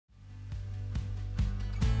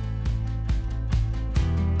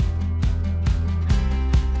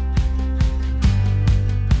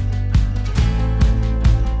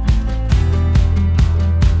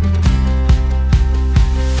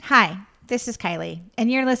this is Kylie, and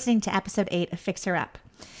you're listening to episode 8 of Fix Her Up.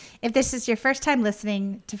 If this is your first time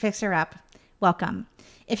listening to Fix Her Up, welcome.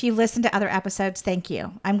 If you've listened to other episodes, thank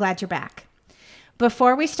you. I'm glad you're back.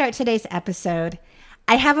 Before we start today's episode,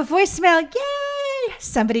 I have a voicemail. Yay!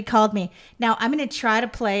 Somebody called me. Now, I'm going to try to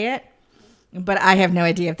play it, but I have no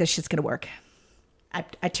idea if this shit's going to work.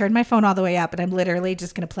 I turned my phone all the way up, and I'm literally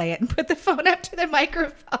just going to play it and put the phone up to the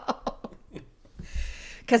microphone.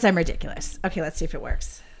 Because I'm ridiculous. Okay, let's see if it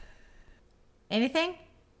works. Anything?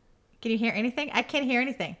 Can you hear anything? I can't hear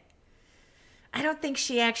anything. I don't think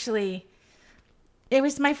she actually... It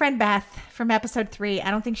was my friend Beth from episode 3.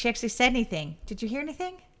 I don't think she actually said anything. Did you hear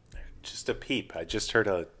anything? Just a peep. I just heard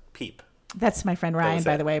a peep. That's my friend Ryan,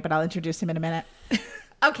 by the way, but I'll introduce him in a minute.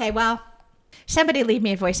 Okay, well, somebody leave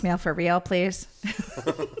me a voicemail for real, please.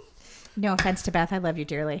 No offense to Beth. I love you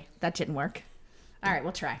dearly. That didn't work. All right,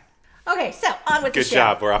 we'll try. Okay, so on with the show. Good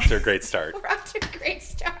job. We're off to a great start. We're off to a great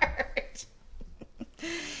start.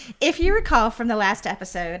 If you recall from the last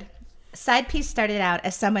episode, Side Piece started out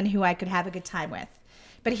as someone who I could have a good time with,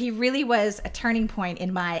 but he really was a turning point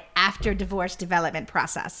in my after-divorce development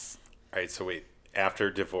process. All right, so wait. After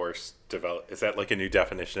divorce, is that like a new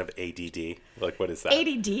definition of ADD? Like, what is that?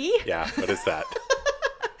 ADD? Yeah, what is that?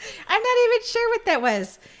 I'm not even sure what that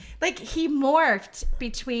was. Like, he morphed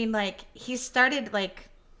between, like, he started, like,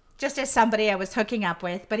 just as somebody I was hooking up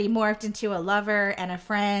with, but he morphed into a lover and a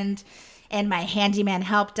friend and my handyman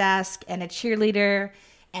help desk and a cheerleader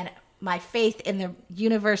and my faith in the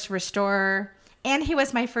universe restorer. And he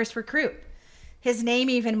was my first recruit. His name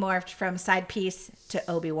even morphed from Side Piece to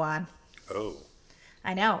Obi-Wan. Oh.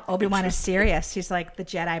 I know. Obi-Wan is serious. He's like the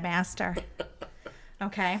Jedi Master.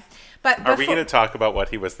 Okay. But Are we going to talk about what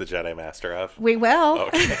he was the Jedi Master of? We will.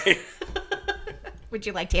 Okay. Would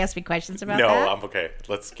you like to ask me questions about that? No, I'm okay.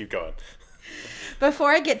 Let's keep going.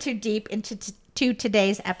 Before I get too deep into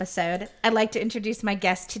today's episode, I'd like to introduce my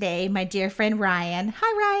guest today, my dear friend Ryan.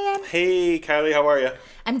 Hi, Ryan. Hey, Kylie. How are you?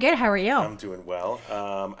 I'm good. How are you? I'm doing well.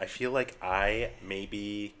 I feel like I may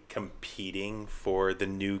be competing for the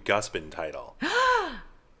new Gusbin title.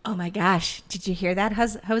 Oh my gosh! Did you hear that,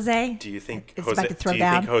 Jose? Do you think it's Jose? about to throw do you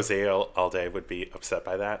down? think Jose Alday would be upset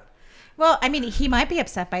by that? Well, I mean, he might be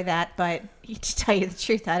upset by that, but to tell you the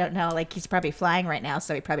truth, I don't know. Like, he's probably flying right now,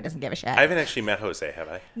 so he probably doesn't give a shit. I haven't actually met Jose, have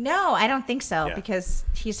I? No, I don't think so, Yeah. because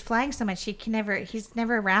he's flying so much. He's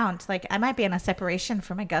never around. Like, I might be on a separation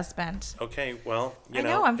from my Gusband. Okay, well, I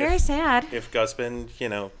know, I'm very sad. If Gusbin,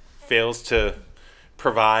 fails to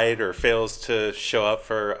provide or fails to show up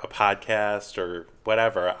for a podcast or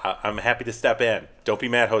whatever, I'm happy to step in. Don't be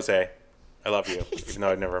mad, Jose. I love you, even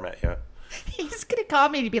though I've never met you. He's going to call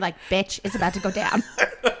me to be like, bitch, it's about to go down.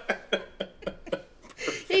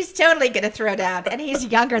 He's totally going to throw down. And he's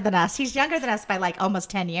younger than us. He's younger than us by like almost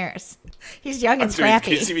 10 years. He's young and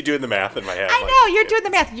scrappy. You see me doing the math in my head. I know, you're doing the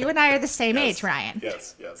math. You and I are the same age, Ryan.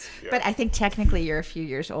 Yes. But I think technically you're a few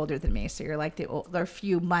years older than me. So you're like or a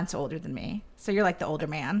few months older than me. So you're like the older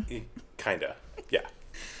man. Kinda, yeah.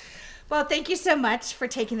 Well, thank you so much for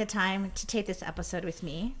taking the time to take this episode with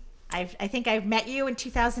me. I think I've met you in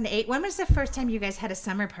 2008. When was the first time you guys had a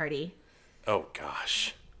summer party? Oh,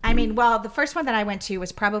 gosh. I mean, well, the first one that I went to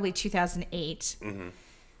was probably 2008.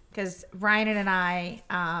 Because Ryan and I,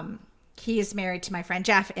 he is married to my friend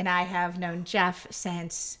Jeff, and I have known Jeff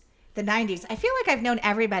since the 90s. I feel like I've known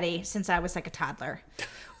everybody since I was like a toddler.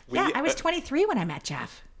 I was 23 when I met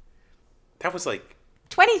Jeff. That was like...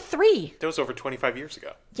 23. That was over 25 years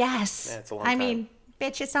ago. Yes. Yeah, it's a long time. I mean,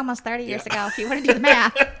 bitch, it's almost 30 years ago if you want to do the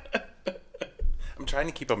math. I'm trying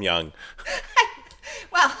to keep them young.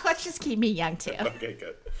 Well, let's just keep me young, too. Okay,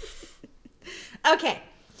 good. Okay,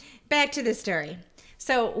 back to the story.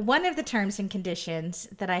 So one of the terms and conditions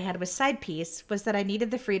that I had with Side Piece was that I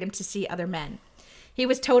needed the freedom to see other men. He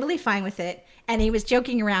was totally fine with it, and he was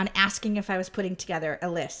joking around asking if I was putting together a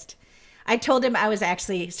list. I told him I was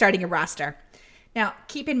actually starting a roster. Now,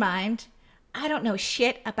 keep in mind, I don't know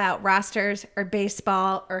shit about rosters or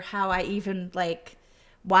baseball or how I even,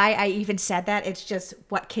 why I even said that. It's just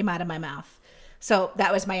what came out of my mouth. So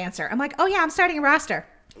that was my answer. I'm like, oh yeah, I'm starting a roster.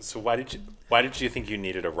 So why did you think you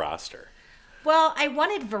needed a roster? Well, I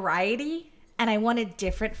wanted variety, and I wanted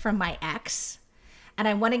different from my ex. And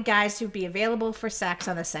I wanted guys who'd be available for sex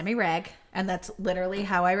on the semi-reg, and that's literally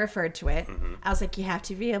how I referred to it. I was like, you have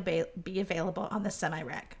to be available on the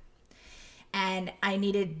semi-reg. And I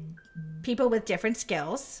needed people with different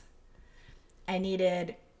skills. I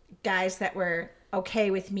needed guys that were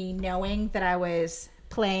okay with me knowing that I was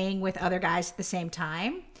playing with other guys at the same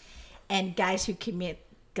time, and guys who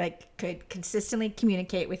could consistently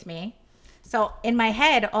communicate with me. So in my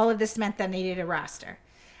head, all of this meant that I needed a roster.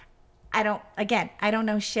 I don't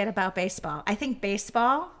know shit about baseball. I think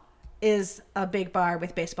baseball is a big bar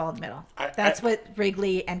with baseball in the middle. That's what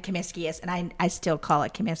Wrigley and Comiskey is, and I still call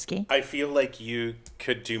it Comiskey. I feel like you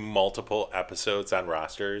could do multiple episodes on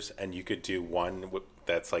rosters, and you could do one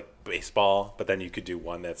that's like baseball, but then you could do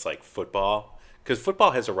one that's like football. Because football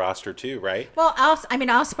has a roster too, right? Well, all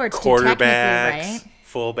sports do quarterbacks, technically, right?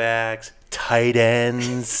 fullbacks, tight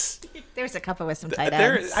ends. There's a couple with some tight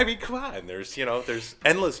ends. Come on. There's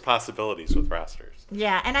endless possibilities with rosters.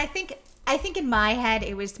 Yeah, and I think in my head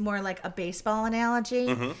it was more like a baseball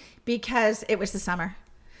analogy because it was the summer.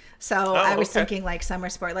 So I was thinking like summer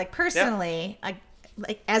sport. Like personally, like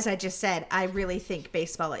as I just said, I really think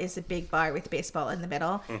baseball is a big bar with baseball in the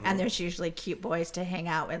middle, and there's usually cute boys to hang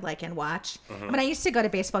out with, like, and watch. I mean, I used to go to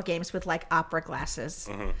baseball games with like opera glasses,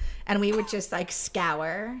 and we would just like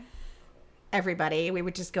scour everybody. We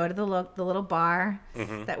would just go to the little bar.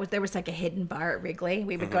 There was like a hidden bar at Wrigley.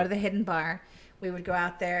 We would go to the hidden bar. We would go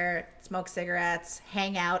out there, smoke cigarettes,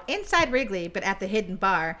 hang out inside Wrigley, but at the hidden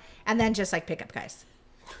bar, and then just like pick up guys.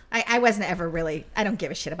 I wasn't ever really, I don't give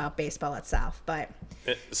a shit about baseball itself, but.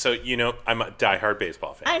 So, I'm a diehard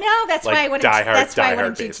baseball fan. I know, that's why I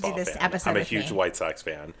wanted you to do this episode. I'm a huge White Sox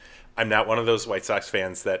fan. I'm not one of those White Sox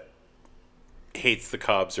fans that hates the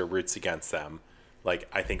Cubs or roots against them. Like,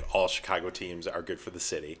 I think all Chicago teams are good for the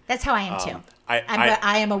city. That's how I am too.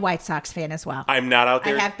 I am a White Sox fan as well. I'm not out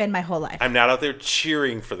there. I have been my whole life. I'm not out there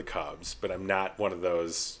cheering for the Cubs, but I'm not one of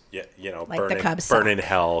those, like burn in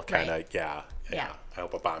hell kind of. Right. Yeah. I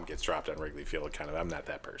hope a bomb gets dropped on Wrigley Field. Kind of. I'm not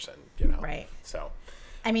that person. Right. So.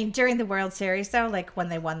 I mean, during the World Series, though, like when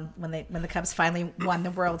the Cubs finally won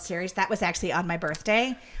the World Series, that was actually on my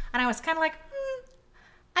birthday, and I was kind of like.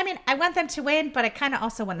 I mean, I want them to win, but I kind of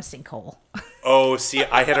also want a sinkhole. Oh, see,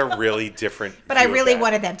 I had a really different But I really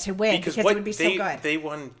wanted them to win because it would be so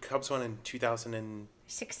good. Cubs won in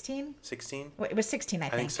 2016? 16? Well, it was 16, I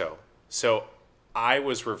think. I think so. So I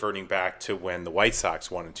was reverting back to when the White Sox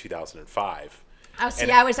won in 2005. Oh, see,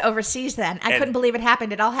 I was overseas then. I couldn't believe it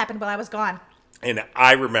happened. It all happened while I was gone. And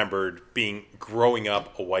I remembered growing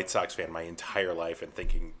up a White Sox fan my entire life and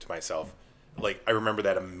thinking to myself, like, I remember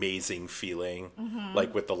that amazing feeling,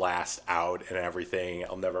 like with the last out and everything.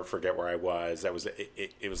 I'll never forget where I was. It was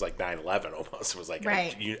like 9/11 almost. It was like,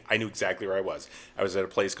 right. I knew exactly where I was. I was at a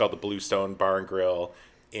place called the Bluestone Bar and Grill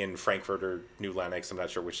in Frankfurt or New Lenox. I'm not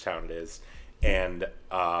sure which town it is. And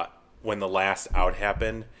when the last out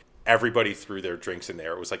happened, everybody threw their drinks in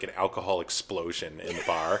there. It was like an alcohol explosion in the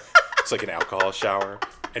bar. It's like an alcohol shower.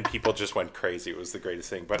 And people just went crazy. It was the greatest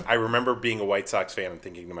thing. But I remember being a White Sox fan and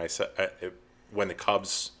thinking to myself, when the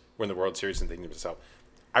Cubs were in the World Series, and thinking to myself,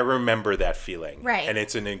 I remember that feeling. Right. And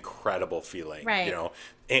it's an incredible feeling. Right.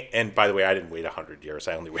 And by the way, I didn't wait 100 years.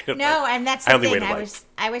 I only waited and that's the thing.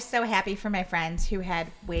 I was so happy for my friends who had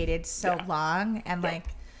waited so long. And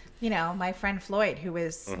my friend Floyd, who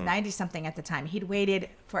was 90-something at the time, he'd waited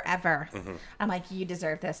forever. I'm like, you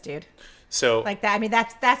deserve this, dude. So like that. I mean,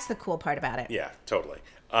 that's the cool part about it. Yeah, totally.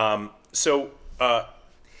 So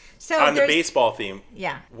on the baseball theme,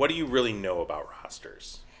 what do you really know about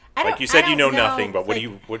rosters? Like you said, you know nothing, but what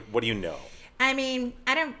do you know? I mean,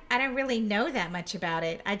 I don't really know that much about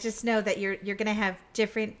it. I just know that you're going to have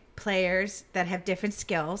different players that have different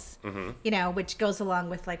skills, which goes along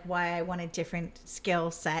with like why I want a different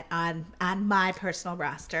skill set on my personal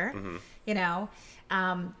roster,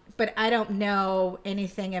 but I don't know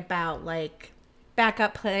anything about like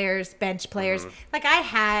backup players, bench players. Like I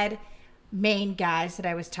had main guys that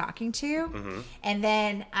I was talking to, and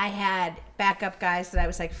then I had backup guys that I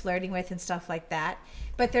was like flirting with and stuff like that.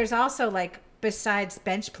 But there's also like, besides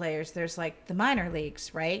bench players, there's like the minor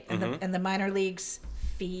leagues, right? And the minor leagues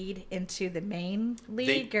feed into the main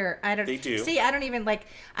league, They do. See, I don't even like.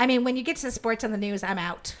 I mean, when you get to the sports on the news, I'm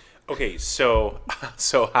out. Okay, so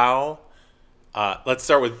how? Let's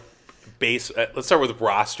start with let's start with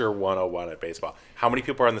roster 101 at baseball. How many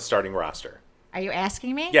people are on the starting roster? Are you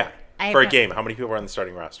asking me? Yeah. For a game, how many people are on the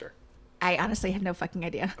starting roster? I honestly have no fucking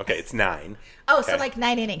idea. Okay, it's 9. Oh, okay. So like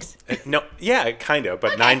 9 innings. No, yeah, kind of,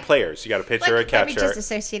 but 9 players. You got a pitcher, a catcher. Let me just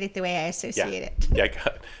associate it the way I associate it. Yeah,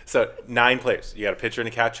 so 9 players. You got a pitcher and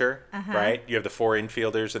a catcher, right? You have the 4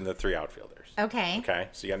 infielders and the 3 outfielders. Okay.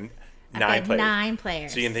 So you got 9 players. 9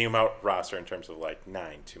 players. So you can think about roster in terms of like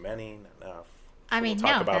 9, too many, not enough. So we'll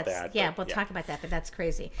talk about that. Yeah, we'll talk about that, but that's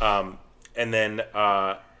crazy. And then,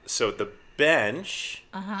 so the bench,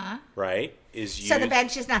 right, is used. So the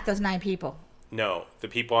bench is not those 9 people. No, the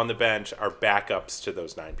people on the bench are backups to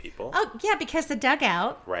those 9 people. Oh, yeah, because the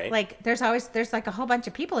dugout, right? Like there's like a whole bunch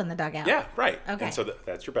of people in the dugout. Yeah, right. Okay. And so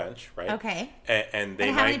that's your bench, right? Okay. And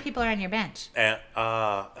how many people are on your bench?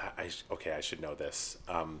 I should know this.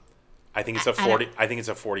 I think it's a 40. I think it's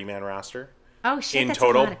a 40-man roster. Oh shit! In That's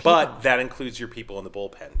total, a lot of people. but that includes your people in the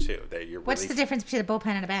bullpen too. What's the difference between a bullpen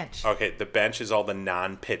and a bench? Okay, the bench is all the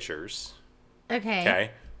non-pitchers. Okay.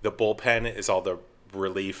 Okay. The bullpen is all the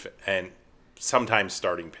relief and sometimes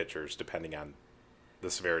starting pitchers, depending on the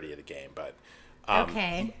severity of the game. But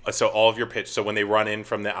okay. So all of your pitch. So when they run in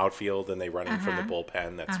from the outfield and they run in from the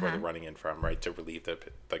bullpen, that's where they're running in from, right, to relieve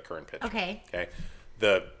the current pitcher. Okay. Okay.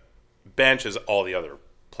 The bench is all the other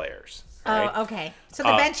players. Right? Oh, okay. So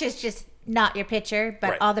the bench is just not your pitcher,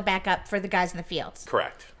 but all the backup for the guys in the fields.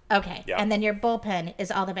 Correct. Okay. Yeah. And then your bullpen is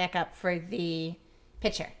all the backup for the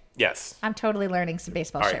pitcher. Yes. I'm totally learning some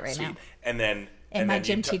baseball shit right now. And then my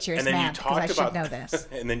gym teacher is mad because I should know this.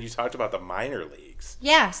 And then you talked about the minor leagues.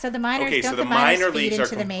 Yeah, so the minors don't the minor leagues feed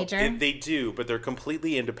into the major? They do, but they're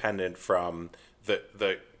completely independent from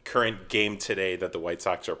the current game today that the White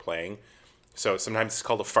Sox are playing. So sometimes it's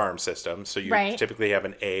called a farm system. So you typically have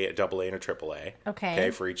an A, a double A, and a triple A.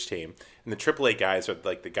 Okay, for each team. And the triple A guys are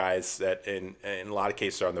like the guys that in a lot of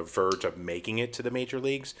cases are on the verge of making it to the major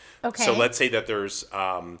leagues. Okay. So let's say that there's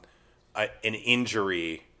an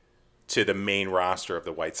injury to the main roster of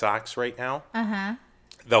the White Sox right now. Uh-huh.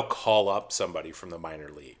 They'll call up somebody from the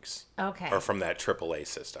minor leagues. Okay. Or from that triple A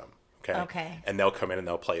system. Okay. And they'll come in and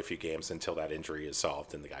they'll play a few games until that injury is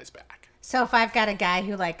solved and the guy's back. So if I've got a guy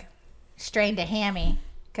who strained a hammy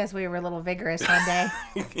because we were a little vigorous one day.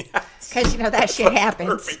 Because, that shit happens.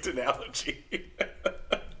 Perfect analogy.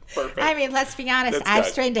 Perfect. I mean, let's be honest. I've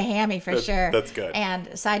strained a hammy for sure. That's good.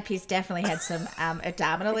 And Side Piece definitely had some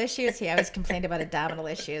abdominal issues. He always complained about abdominal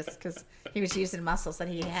issues because he was using muscles that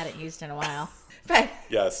he hadn't used in a while. But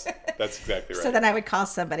yes, that's exactly right. So then I would call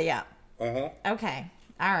somebody up. Mm-hmm. Okay.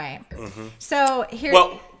 All right. Mm-hmm. So here.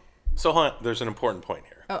 So hold on. There's an important point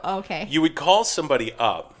here. Oh, okay. You would call somebody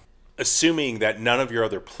up, assuming that none of your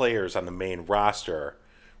other players on the main roster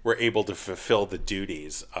were able to fulfill the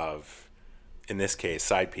duties of, in this case,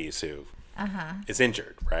 Side Piece, who is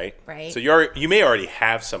injured, right? Right. So you may already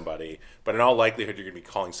have somebody, but in all likelihood, you're going to be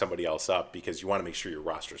calling somebody else up because you want to make sure your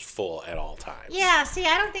roster's full at all times. Yeah. See,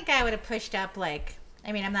 I don't think I would have pushed up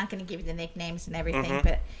I'm not going to give you the nicknames and everything,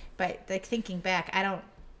 but thinking back,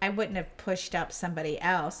 I wouldn't have pushed up somebody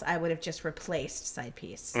else. I would have just replaced Side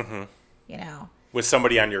Piece. Mm-hmm. With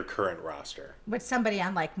somebody on your current roster. With somebody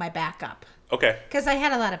on my backup. Okay. Because I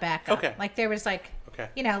had a lot of backup. Okay. There was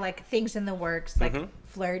things in the works,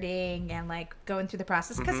 flirting and going through the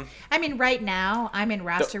process. Because right now I'm in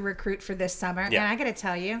roster recruit for this summer, and I got to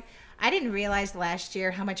tell you, I didn't realize last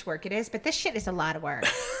year how much work it is, but this shit is a lot of work.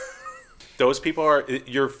 Those people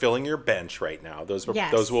you're filling your bench right now. Those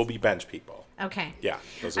will be bench people. Okay. Yeah.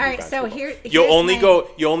 Those will all be right. bench So people.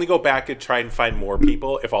 You only go back and try and find more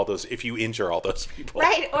people if you injure all those people.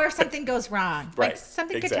 Right. Or something goes wrong. Right.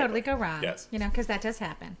 Something could totally go wrong. Yes. Because that does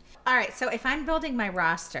happen. All right. So if I'm building my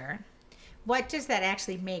roster, what does that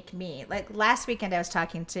actually make me? Last weekend I was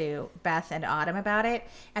talking to Beth and Autumn about it,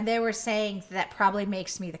 and they were saying that probably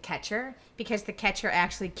makes me the catcher because the catcher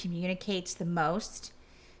actually communicates the most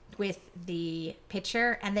with the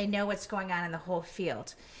pitcher, and they know what's going on in the whole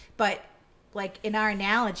field. But in our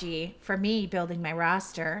analogy, for me building my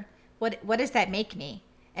roster, what does that make me?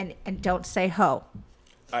 And don't say ho.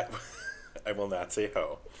 I will not say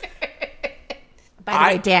ho. By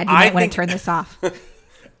the way, Dad, you might want to turn this off.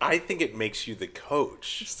 I think it makes you the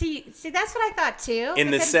coach. See, that's what I thought too.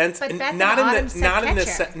 In the sense, not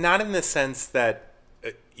in the sense that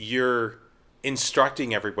you're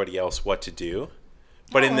instructing everybody else what to do.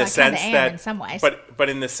 But in the sense that, in some ways. but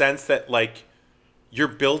in the sense that you're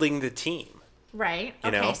building the team, right?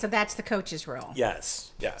 Okay, so that's the coach's role.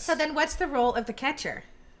 Yes. So then, what's the role of the catcher?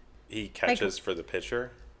 He catches for the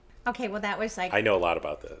pitcher. Okay, well that was I know a lot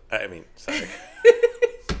about that. I mean, sorry.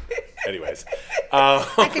 Anyways,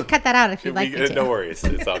 I could cut that out if you'd like me to. No worries,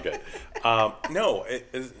 it's all good.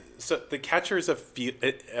 So the catcher is a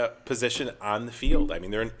position on the field. I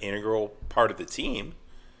mean, they're an integral part of the team.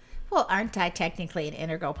 Well, aren't I technically an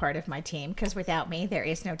integral part of my team? Because without me, there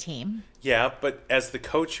is no team. Yeah, but as the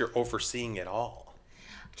coach, you're overseeing it all.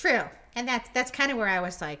 True. And that's kind of where I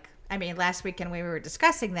was last weekend when we were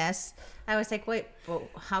discussing this, I was like, wait, well,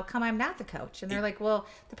 how come I'm not the coach? And they're like, well,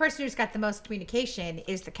 the person who's got the most communication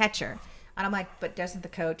is the catcher. And I'm like, but isn't the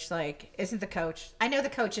coach, I know the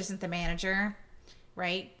coach isn't the manager,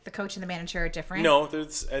 right? The coach and the manager are different. No,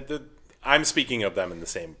 I'm speaking of them in the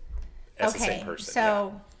same as the same person.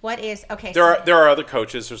 So what is there are other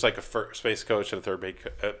coaches. There's a first base coach and a third base,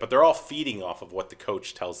 but they're all feeding off of what the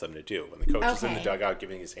coach tells them to do. When the coach is in the dugout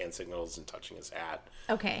giving his hand signals and touching his hat,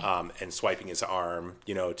 and swiping his arm,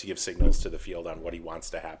 to give signals to the field on what he wants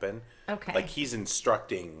to happen. Okay, he's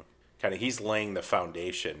instructing kind of he's laying the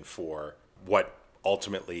foundation for what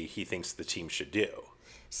ultimately he thinks the team should do.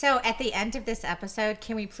 So at the end of this episode,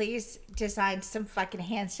 can we please design some fucking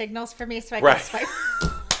hand signals for me so I can Right. swipe?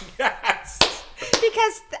 Yes.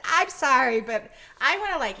 Because I'm sorry, but I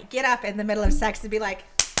want to like get up in the middle of sex and be like,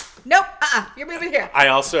 nope, you're moving here. I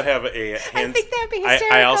also have a hand. I think that'd be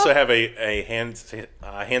hysterical. I also have a hand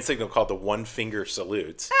signal called the one finger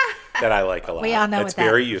salute that I like a lot. We all know That's what that-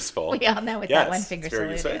 very useful. We all know what that one finger it's very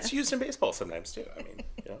salute useful. is. It's used in baseball sometimes too. I mean,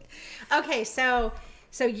 you know. Okay, so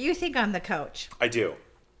you think I'm the coach? I do.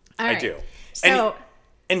 All I right. do. So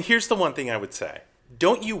And here's the one thing I would say.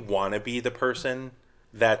 Don't you want to be the person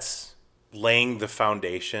that's laying the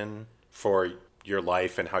foundation for your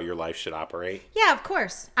life and how your life should operate? yeah, of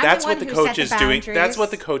course. I'm That's the one what the who coach set is the doing. boundaries. That's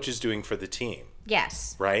what the coach is doing for the team,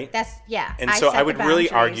 Yes. right? That's And so set I would the really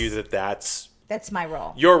boundaries. argue that's That's my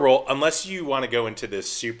role. your role, unless you want to go into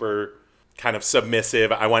this super kind of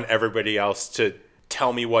submissive, I want everybody else to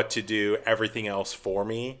tell me what to do, everything else for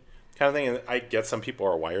me kind of thing. And I get some people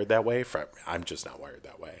are wired that way. I'm just not wired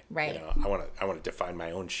that way. Right. You know, I want to define my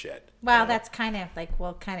own shit. Well, you know? that's kind of like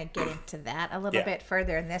we'll kind of get into that a little Yeah. bit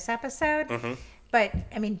further in this episode. Mm-hmm. But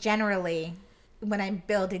I mean, generally, when I'm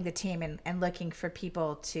building the team and looking for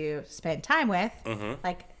people to spend time with,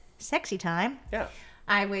 like sexy time, Yeah.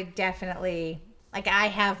 I would definitely like I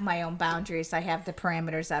have my own boundaries. I have the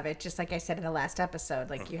parameters of it. Just like I said in the last episode,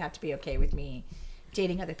 like you have to be okay with me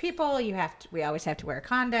dating other people. We always have to wear a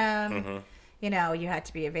condom. You know, you have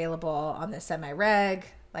to be available on the semi-reg.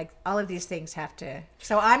 Like all of these things have to.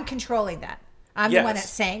 So I'm controlling that. I'm the one Yes. that's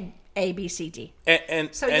saying A, B, C, D. And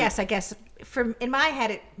Yes, I guess in my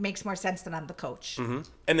head it makes more sense that I'm the coach.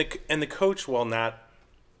 And the coach, while not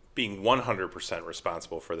being 100%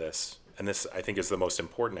 responsible for this, and this I think is the most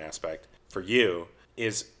important aspect for you,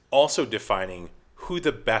 is also defining who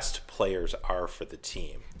the best players are for the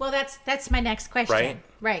team. Well, that's my next question.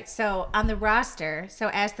 Right. So on the roster, so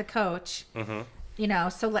as the coach, you know,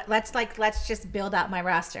 so let's just build out my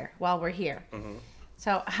roster while we're here.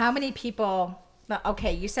 So how many people?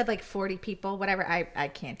 Okay, you said like 40 people, whatever. I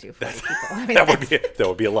can't do 40 people. I mean, that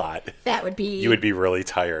would be a lot. that would be. You would be really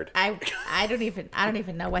tired. I don't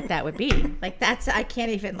even know what that would be. Like I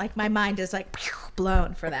can't even like my mind is like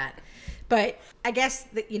blown for that. But I guess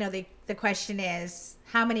the question is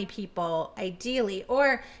how many people ideally,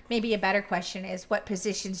 or maybe a better question is what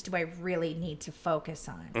positions do I really need to focus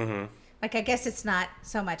on? Like I guess it's not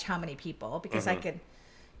so much how many people because I could,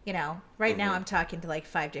 you know, right now I'm talking to like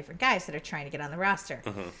 5 different guys that are trying to get on the roster,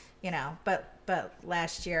 you know, but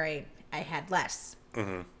last year I had less,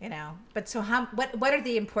 you know, but so what are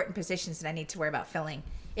the important positions that I need to worry about filling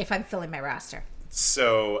if I'm filling my roster?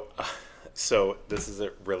 So this is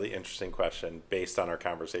a really interesting question based on our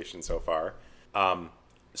conversation so far.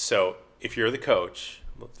 So if you're the coach,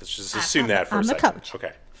 let's just assume that for a second. I'm the coach.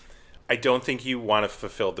 Okay. I don't think you want to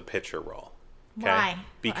fulfill the pitcher role. Okay? Why?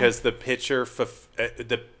 Because the pitcher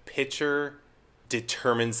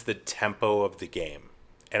determines the tempo of the game.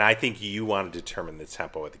 And I think you want to determine the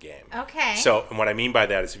tempo of the game. Okay. So, and what I mean by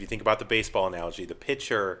that is if you think about the baseball analogy, the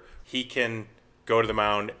pitcher, he can go to the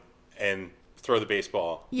mound and throw the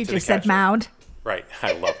baseball. You to just the said catcher. mound. Right.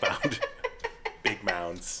 I love mound. Big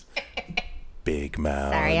mounds. Big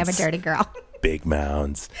mounds. Sorry, I'm a dirty girl. Big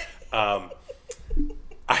mounds. I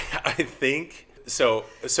think so.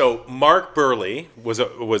 Mark Burley was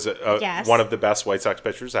Yes. one of the best White Sox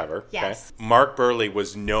pitchers ever. Yes. Okay? Mark Burley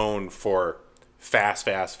was known for fast.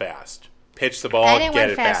 Pitch the ball, I didn't get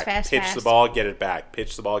want it fast, back. fast, Pitch fast. the ball, get it back.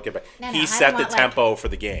 Pitch the ball, get it back. No, He I set don't the want, like- tempo for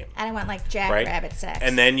the game. I don't want like Jackrabbit sex.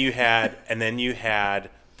 And then you had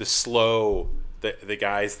the slow the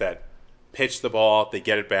guys that pitch the ball, they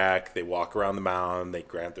get it back, they walk around the mound, they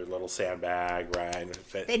grab their little sandbag, right?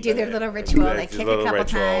 They do their little ritual, they kick a couple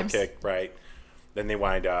times. Right? Then they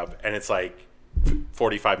wind up, and it's like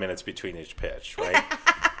 45 minutes between each pitch, right?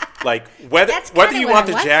 Like whether That's kinda you what want I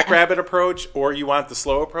the want, jackrabbit approach or you want the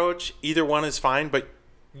slow approach, either one is fine, but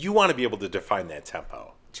you want to be able to define that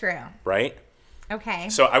tempo, True. right? Okay.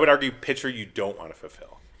 So I would argue pitcher you don't want to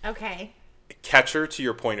fulfill. Okay. Catcher, to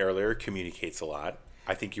your point earlier, communicates a lot.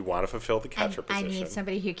 I think you want to fulfill the catcher I position. need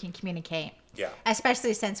somebody who can communicate. Yeah.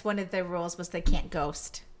 Especially since one of the rules was they can't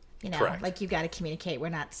ghost. You know, Correct. like you got to communicate. We're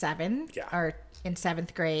not 7 Yeah. or in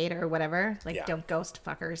 7th grade or whatever. Like, Yeah. don't ghost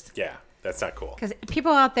fuckers. Yeah, that's not cool. Because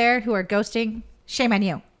people out there who are ghosting, shame on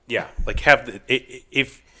you. Yeah, like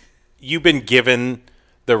if you've been given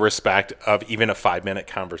the respect of even a 5-minute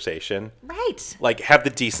conversation, Right. like have the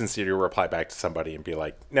decency to reply back to somebody and be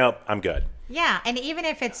like, "No, I'm good." Yeah. And even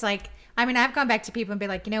if it's like, I mean, I've gone back to people and be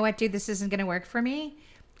like, you know what, dude, this isn't going to work for me.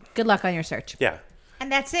 Good luck on your search. Yeah.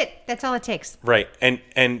 And that's it. That's all it takes. Right.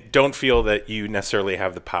 And don't feel that you necessarily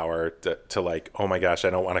have the power to like, oh my gosh, I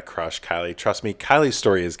don't want to crush Kylie. Trust me, Kylie's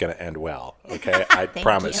story is going to end well. Okay. I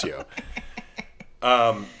promise you.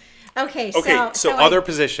 Okay. So other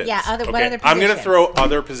positions. Yeah. What other positions? I'm going to throw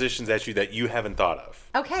other positions at you that you haven't thought of.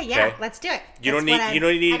 Okay. Yeah. Let's do it. You don't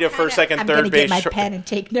need a first, second, third base. I'm going to get my pen and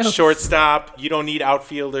take notes. Shortstop. You don't need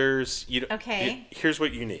outfielders. Okay. Here's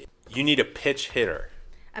what you need. You need a pitch hitter.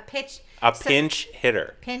 Pinch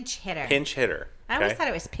hitter. Pinch hitter. Pinch hitter. I always thought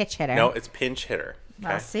it was pitch hitter. No, it's pinch hitter.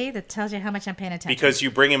 Well, see, that tells you how much I'm paying attention. Because you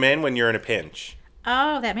bring him in when you're in a pinch.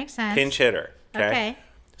 Oh, that makes sense. Pinch hitter. Okay.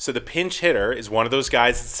 So the pinch hitter is one of those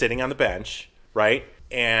guys that's sitting on the bench, right?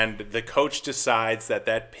 And the coach decides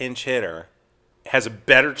that pinch hitter has a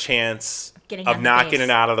better chance of knocking it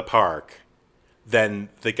out of the park than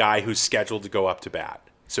the guy who's scheduled to go up to bat.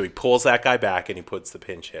 So he pulls that guy back and he puts the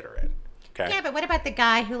pinch hitter in. Okay. Yeah, but what about the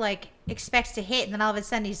guy who like expects to hit and then all of a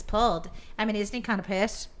sudden he's pulled? I mean, isn't he kind of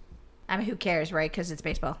pissed? I mean, who cares, right? Because it's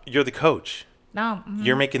baseball. You're the coach. No.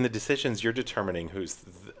 You're making the decisions. You're determining who's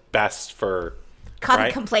the best for... Call the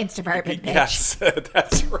complaints department, bitch. Yes,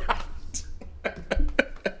 that's right.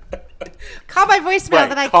 Call my voicemail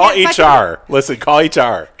that I call can't... HR. Listen, call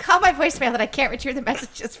HR. Call my voicemail that I can't retrieve the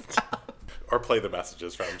messages from. Or play the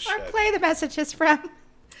messages from.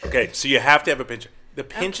 Okay, so you have to have a pinch. The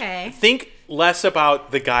pinch. Okay. Think less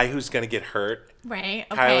about the guy who's going to get hurt. Right.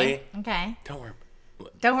 Okay. Kylie. Okay.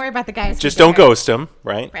 Don't worry about the guys. Just don't ghost him,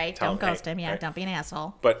 right? Right. Don't ghost him. Yeah. Right. Don't be an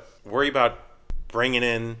asshole. But worry about bringing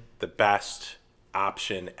in the best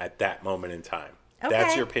option at that moment in time. Okay.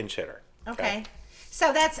 That's your pinch hitter. Okay.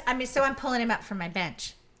 So I'm pulling him up from my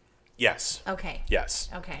bench. Yes. Okay. Yes.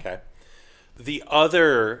 Okay. The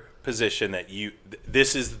other position that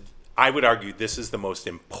I would argue this is the most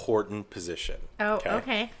important position. Oh,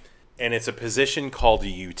 okay. And it's a position called a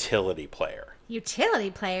utility player. Utility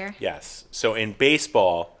player? Yes. So in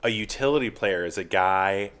baseball, a utility player is a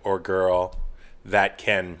guy or girl that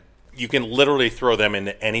you can literally throw them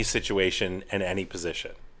into any situation and any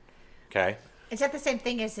position. Okay? Is that the same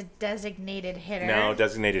thing as a designated hitter? No,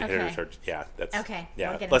 designated hitters are, that's... Okay.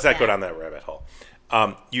 Yeah, let's not go down that rabbit hole.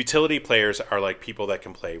 Utility players are like people that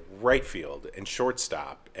can play right field and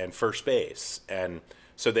shortstop and first base. And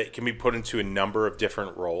so they can be put into a number of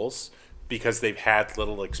different roles because they've had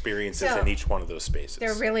little experiences in each one of those spaces.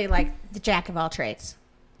 They're really like the jack of all trades.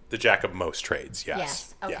 The jack of most trades, yes.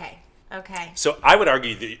 Yes, okay. Yeah. Okay. So I would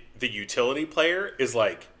argue the utility player is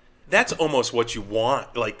like, that's almost what you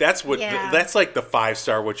want. Like that's like the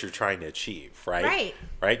 5-star what you're trying to achieve, right?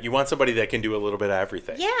 Right. You want somebody that can do a little bit of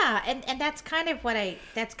everything. Yeah, and that's kind of what I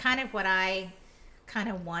kind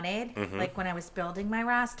of wanted. Mm-hmm. Like when I was building my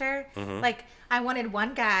roster, like I wanted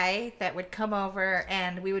one guy that would come over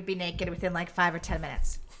and we would be naked within like 5 or 10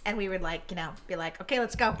 minutes. And we would be like, okay,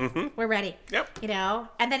 let's go. Mm-hmm. We're ready. Yep.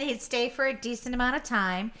 And then he'd stay for a decent amount of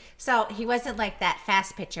time. So he wasn't like that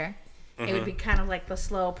fast pitcher. Mm-hmm. It would be kind of like the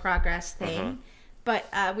slow progress thing. Mm-hmm.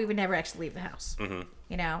 But we would never actually leave the house. Mm-hmm.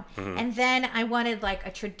 Mm-hmm. And then I wanted like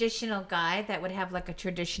a traditional guy that would have like a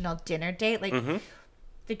traditional dinner date. Like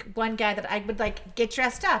the one guy that I would like get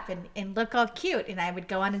dressed up and look all cute. And I would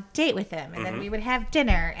go on a date with him. And then we would have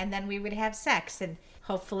dinner. And then we would have sex. And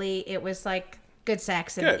hopefully it was like good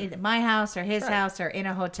sex in my house or his house or in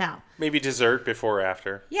a hotel. Maybe dessert before or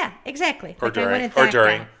after. Yeah, exactly. Or like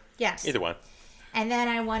during. Guy. Yes. Either one. And then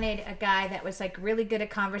I wanted a guy that was like really good at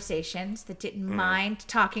conversations, that didn't mind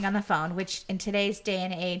talking on the phone, which in today's day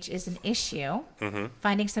and age is an issue. Mm-hmm.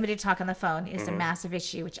 Finding somebody to talk on the phone is a massive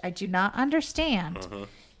issue, which I do not understand. Mm-hmm.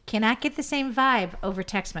 Cannot get the same vibe over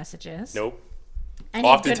text messages. Nope.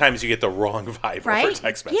 Oftentimes you get the wrong vibe over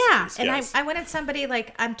text messages. Yeah, and I wanted somebody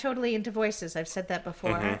like, I'm totally into voices. I've said that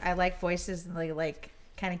before. Mm-hmm. I like voices and they like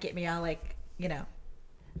kind of get me all like,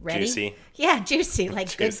 ready? Juicy. Yeah, juicy. Like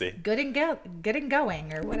juicy. Good and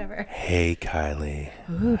going or whatever. Hey, Kylie.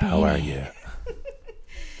 Ooh, how are you?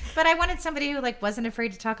 But I wanted somebody who like wasn't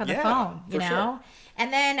afraid to talk on the phone, you know? Sure.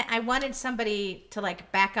 And then I wanted somebody to like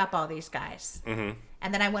back up all these guys. Mm-hmm.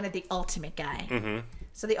 And then I wanted the ultimate guy. Mm-hmm.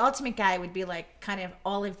 So the ultimate guy would be like kind of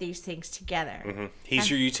all of these things together. Mm-hmm. He's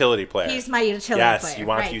your utility player. He's my utility player. Yes, you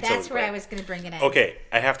want the utility That's where I was going to bring it in. Okay,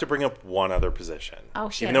 I have to bring up one other position. Oh,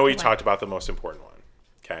 shit. Even though we talked about the most important one.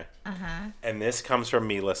 Okay. Uh-huh. And this comes from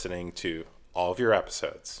me listening to all of your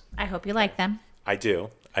episodes. I hope you like them. I do.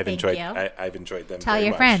 I've enjoyed them. Tell very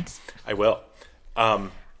your much. friends. I will. I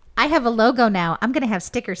have a logo now. I'm going to have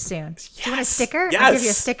stickers soon. Yes. Do you want a sticker? Yes. I'll give you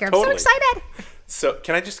a sticker. Totally. I'm so excited. So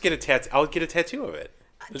can I just get a tattoo? I'll get a tattoo of it.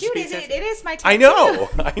 Dude, it is my tattoo.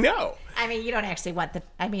 I know. I mean, you don't actually want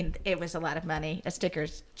it was a lot of money. A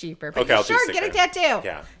sticker's cheaper. But Okay, I'll do sure, sticker. get a tattoo.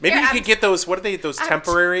 Yeah. Maybe you could get those, what are they, those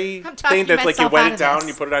temporary I'm talking thing that like you myself wet out it of down this. and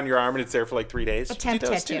you put it on your arm and it's there for like 3 days? A You temp do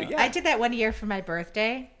those tattoo. too, yeah. I did that 1 year for my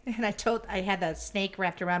birthday, and I had the snake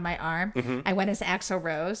wrapped around my arm. Mm-hmm. I went as Axl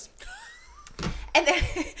Rose.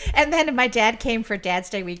 And then my dad came for Dad's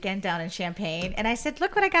Day weekend down in Champaign, and I said,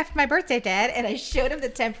 "Look what I got for my birthday, Dad!" And I showed him the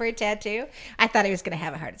temporary tattoo. I thought he was going to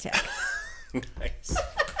have a heart attack. Nice.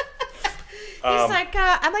 He's like,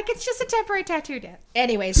 I'm like, it's just a temporary tattoo, Dad.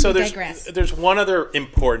 Anyways, So we digress. there's one other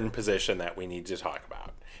important position that we need to talk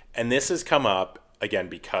about, and this has come up again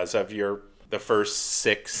because of the first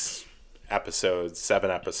 7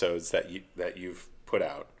 episodes that you've put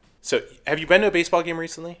out. So, have you been to a baseball game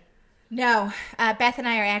recently? No, Beth and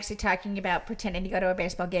I are actually talking about pretending to go to a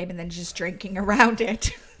baseball game and then just drinking around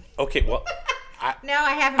it. Okay, well, No,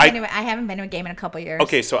 I haven't been to a game in a couple years.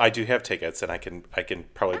 okay, so I do have tickets, and I can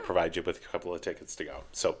probably provide you with a couple of tickets to go.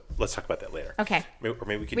 So let's talk about that later. Okay. Or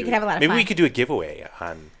maybe we could could have a lot of maybe fun. we could do a giveaway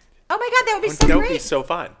on. Oh my God, that would be so That great. would be so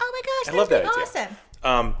fun. Oh my gosh, I love that be idea.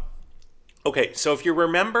 awesome. Okay, so if you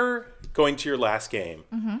remember going to your last game,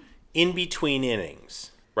 Mm-hmm. in between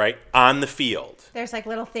innings, right, on the field, There's like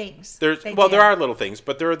little things. there are little things,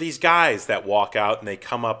 but there are these guys that walk out and they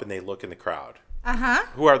come up and they look in the crowd. Uh-huh.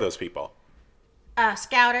 Who are those people?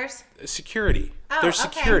 Scouters. Security. Oh, They're okay.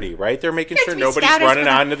 security, right? They're making Could sure be nobody's scouters running for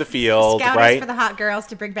the- onto the field, Scouters right? for the hot girls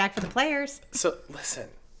to bring back for the players. So listen,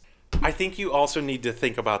 I think you also need to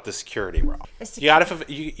think about the security role.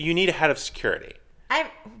 You need a head of security,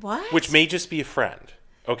 What? which may just be a friend.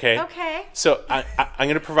 Okay. Okay. So I'm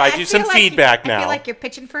going to provide you some feel like feedback now. I feel like you're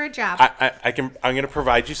pitching for a job. I'm going to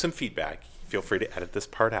provide you some feedback. Feel free to edit this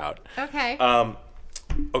part out. Okay.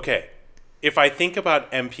 Okay. If I think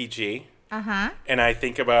about MPG and I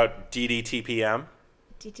think about DDTPM.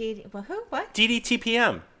 Well, who? What?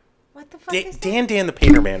 DDTPM. What the fuck is that? Dan the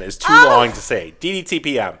Painter Man is too long to say.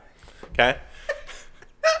 DDTPM. Okay?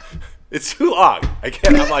 It's too long.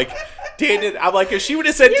 I'm like, if she would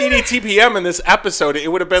have said DDTPM in this episode,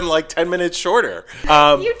 it would have been like 10 minutes shorter.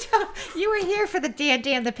 You were here for the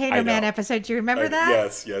Dan the Painter Man episode. Do you remember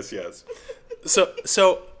that? Yes.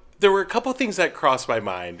 So there were a couple things that crossed my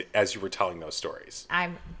mind as you were telling those stories.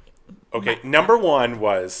 Number one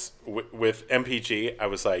was with MPG. I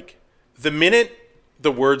was like, the minute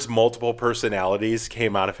the words multiple personalities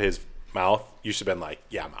came out of his mouth, you should have been like,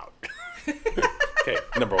 yeah, I'm out. Okay,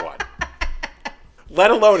 number one. Let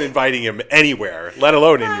alone inviting him anywhere, let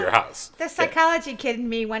alone in your house. The psychology kid in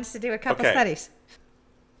me wants to do a couple studies.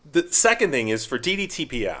 The second thing is for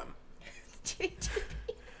DDTPM.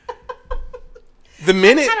 The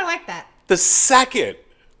minute, I kind of like that. the second,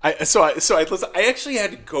 I actually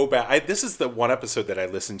had to go back. This is the one episode that I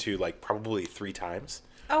listened to like probably 3 times.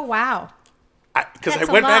 Oh wow! Because I That's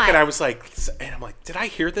a went back lot. and I was like, and I'm like, did I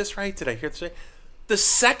hear this right? Did I hear this right? The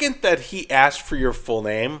second that he asked for your full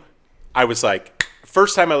name, I was like,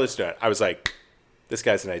 first time I listened to it, I was like, this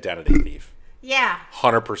guy's an identity thief. Yeah.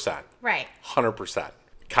 100%. Right. 100%.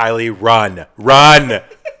 Kylie, run. Run.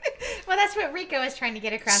 Well, that's what Rico is trying to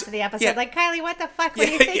get across in the episode. yeah. Like, Kylie, what the fuck were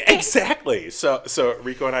you Yeah, thinking? exactly. So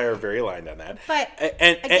Rico and I are very aligned on that. But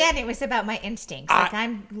again, it was about my instincts. Like,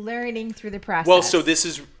 I'm learning through the process. Well, so this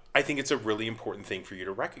is, I think it's a really important thing for you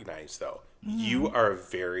to recognize, though. You are a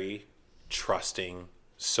very trusting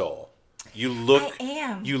soul. I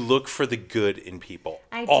am. You look for the good in people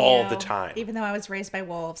I all do, the time. even though I was raised by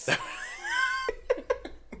wolves.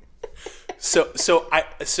 So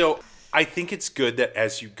I think it's good that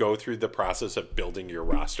as you go through the process of building your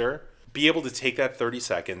roster, be able to take that 30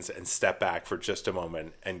 seconds and step back for just a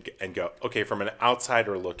moment and go, okay, from an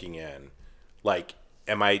outsider looking in, like,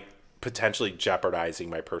 am I potentially jeopardizing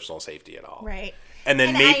my personal safety at all? Right. And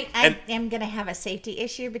then I am going to have a safety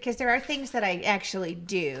issue because there are things that I actually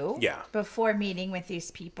do before meeting with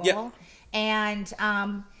these people. Yeah.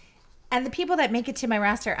 And the people that make it to my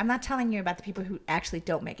roster, I'm not telling you about the people who actually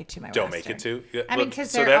don't make it to my roster. Don't make it to? Yeah, I mean,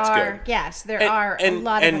 because so there that's are, good. yes, there are a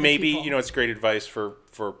lot of and other maybe, people. it's great advice for,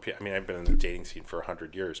 I mean, I've been in the dating scene for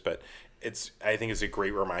 100 years, but I think it's a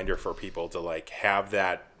great reminder for people to like have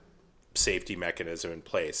that safety mechanism in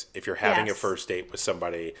place. If you're having a first date with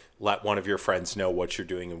somebody, let one of your friends know what you're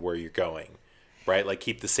doing and where you're going, right? Like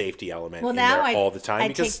keep the safety element in there all the time. I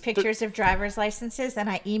because take pictures of driver's licenses and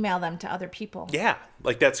I email them to other people. Yeah,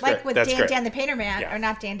 like that's like great. with That's great. Dan the Painter Man, or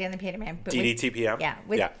not Dan the Painter Man, but DDTPM?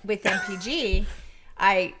 with MPG,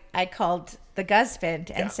 I called the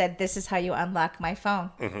husband and said, "This is how you unlock my phone.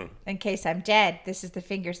 In case I'm dead, this is the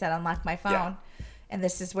fingers that unlock my phone, and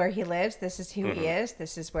this is where he lives. This is who he is.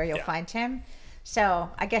 This is where you'll find him." So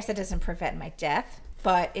I guess it doesn't prevent my death.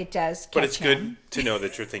 but it does catch But it's him. good to know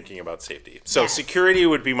that you're thinking about safety. So Yes. security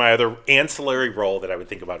would be my other ancillary role that I would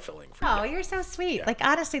think about filling for Oh, you. you're so sweet. Yeah. Like,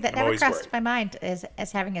 honestly, that I'm never always crossed worried. my mind as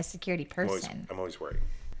having a security person. I'm always worried.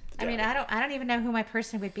 I mean, I don't even know who my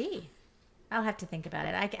person would be. I'll have to think about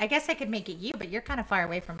it. I guess I could make it you, but you're kind of far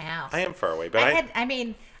away from my house. I am far away, but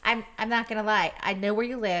I'm not gonna lie. I know where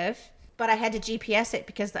you live, but I had to GPS it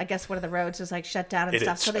because I guess one of the roads was like shut down and It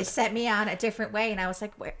stuff. is So they shut sent me on a different way, and I was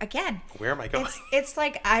like, where am I going? It's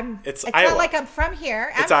like It's not Iowa. like I'm from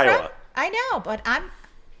here. It's I'm Iowa. I know, but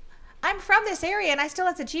I'm from this area, and I still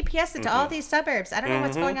have to GPS it to all these suburbs. I don't know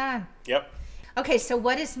what's going on. Yep. Okay, so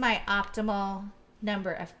what is my optimal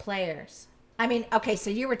number of players? I mean, okay,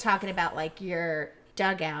 so you were talking about like your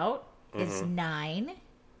dugout is 9.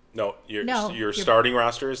 No, No, your your- starting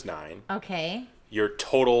roster is 9. Okay. Your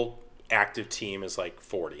total active team is like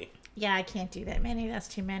 40. Yeah, I can't do that many. That's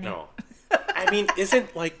too many. No. I mean,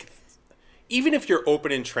 isn't like, even if you're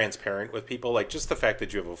open and transparent with people, like just the fact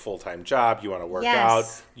that you have a full-time job, you want to work Yes.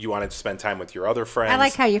 out, you want to spend time with your other friends. I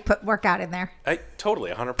like how you put workout in there. I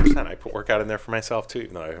totally 100%. I put workout in there for myself too,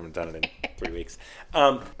 even though I haven't done it in 3 weeks.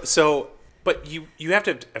 But you have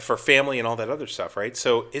to, for family and all that other stuff, right?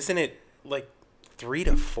 So isn't it like 3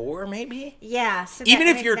 to 4 maybe? Yeah. So Even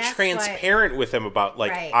I if mean, you're that's transparent with them about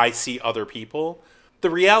like, Right. I see other people, the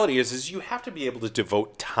reality is you have to be able to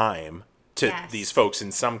devote time to Yes. these folks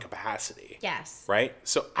in some capacity. Yes. Right?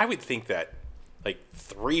 So I would think that like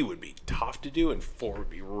 3 would be tough to do and 4 would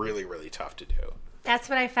be really, really tough to do. That's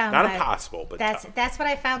what I found. Not impossible, but tough. That's what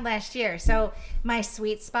I found last year. So my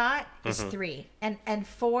sweet spot is Mm-hmm. 3, and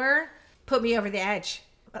 4 put me over the edge.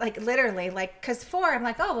 Like literally, like because 4, I'm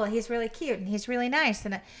like, oh well, he's really cute and he's really nice,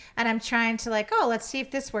 and I'm trying to like, oh, let's see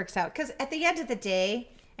if this works out. Because at the end of the day,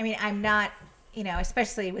 I mean, I'm not,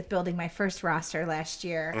 especially with building my first roster last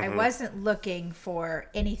year, I wasn't looking for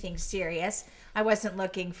anything serious. I wasn't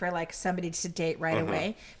looking for like somebody to date right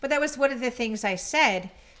away. But that was one of the things I said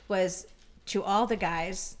was to all the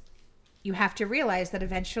guys, you have to realize that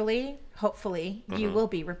eventually, hopefully, you will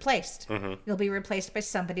be replaced. You'll be replaced by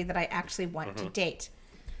somebody that I actually want to date.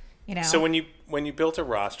 So when you built a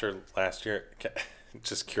roster last year,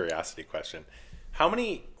 just curiosity question,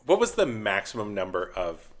 what was the maximum number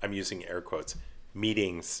of, I'm using air quotes,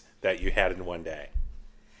 meetings that you had in one day?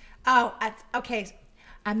 Oh, okay.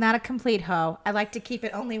 I'm not a complete hoe. I like to keep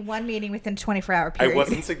it only one meeting within 24-hour period. I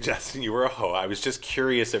wasn't suggesting you were a hoe. I was just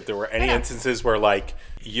curious if there were any Yeah. instances where like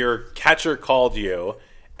your catcher called you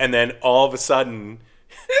and then all of a sudden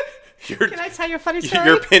Can I tell you a funny story?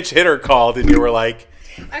 your pinch hitter called and you were like,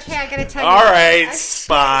 Okay, I gotta tell you. all right,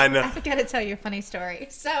 Spawn. I gotta tell you a funny story.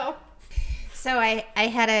 So I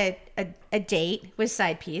had a date with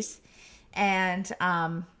Side Piece, and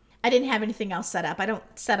I didn't have anything else set up. I don't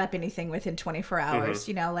set up anything within 24 hours,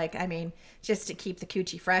 just to keep the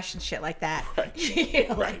coochie fresh and shit like that. Right.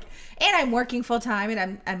 Right. And I'm working full time,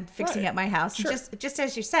 and I'm fixing Right. up my house. Sure. And just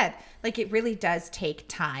as you said, like it really does take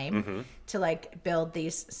time to like build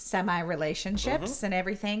these semi relationships and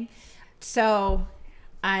everything. So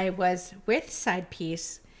I was with Side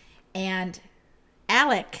Piece, and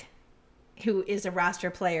Alec, who is a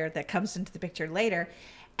roster player that comes into the picture later,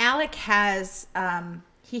 Alec has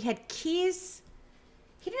he had keys.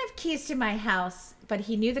 He didn't have keys to my house, but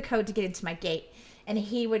he knew the code to get into my gate, and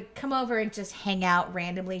he would come over and just hang out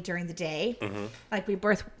randomly during the day. Like we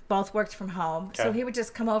both worked from home, so Okay. he would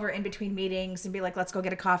just come over in between meetings and be like, "Let's go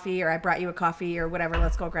get a coffee," or "I brought you a coffee," or whatever.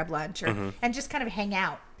 "Let's go grab lunch," and just kind of hang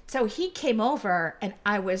out. So he came over, and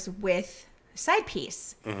I was with Side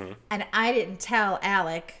Piece, and I didn't tell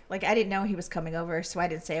Alec, like I didn't know he was coming over, so I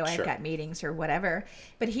didn't say, "Oh, I've Sure. got meetings" or whatever.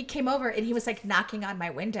 But he came over, and he was like knocking on my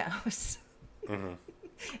windows, and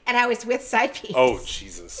I was with Side Piece. Oh,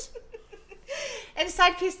 Jesus. And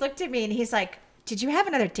Side Piece looked at me, and he's like, "Did you have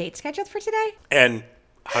another date scheduled for today?" And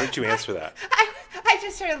how did you answer that? I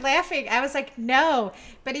just started laughing. I was like, "No,"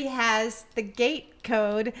 but he has the gate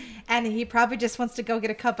code, and he probably just wants to go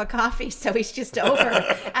get a cup of coffee, so he's just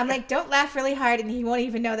over. I'm like, "Don't laugh really hard, and he won't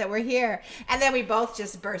even know that we're here." And then we both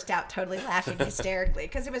just burst out totally laughing hysterically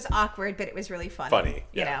because it was awkward, but it was really funny.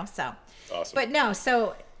 Yeah. So. Awesome. But no,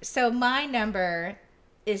 so my number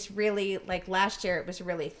is really like last year it was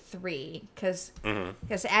really 3 because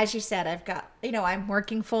as you said, I've got, I'm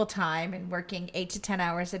working full time and working 8 to 10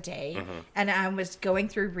 hours a day, and I was going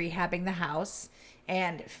through rehabbing the house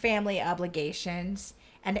and family obligations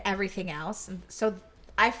and everything else. And so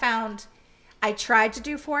I tried to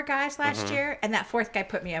do 4 guys last year, and that 4th guy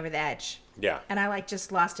put me over the edge. Yeah. And I like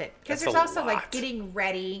just lost it because That's there's a also like lot. getting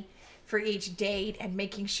ready for each date and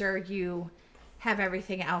making sure you have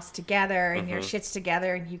everything else together and your shit's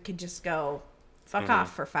together, and you can just go fuck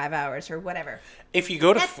off for 5 hours or whatever. If you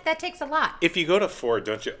go to that takes a lot. If you go to Ford,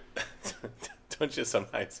 don't you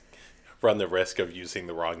sometimes run the risk of using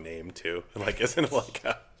the wrong name too? Like, isn't it like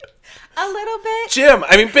a little bit? Jim,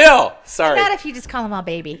 I mean Bill. Sorry. Not if you just call them all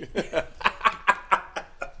baby.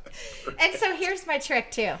 And so here's my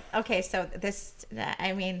trick too. Okay, so this,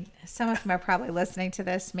 I mean, some of them are probably listening to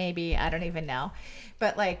this. Maybe, I don't even know.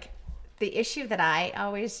 But like the issue that I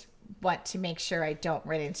always want to make sure I don't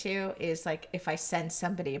run into is like if I send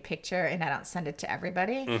somebody a picture and I don't send it to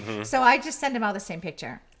everybody. So I just send them all the same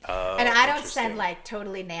picture. And I don't send like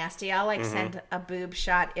totally nasty. I'll like send a boob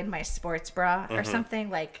shot in my sports bra or something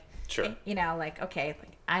like, you know, like, okay,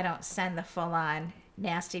 like, I don't send the full on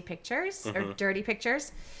nasty pictures or dirty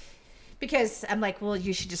pictures. Because I'm like, well,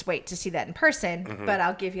 you should just wait to see that in person, but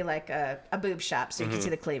I'll give you like a boob shot so you can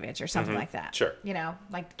see the cleavage or something like that. Sure. You know,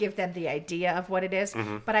 like give them the idea of what it is.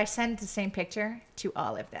 But I send the same picture to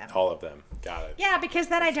all of them. All of them. Got it. Yeah, because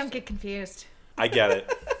then I don't get confused. I get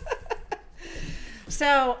it.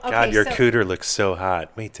 So, okay. God, your cooter looks so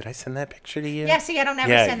hot. Wait, did I send that picture to you? Yeah, see, I don't ever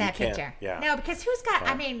send that picture. Yeah. No, because who's got,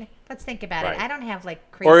 I mean, let's think about it. I don't have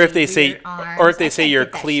like crazy or if they say, arms. or if they say your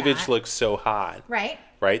cleavage looks so hot. Right.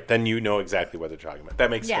 Right? Then you know exactly what they're talking about.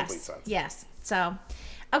 That makes complete sense. Yes. So,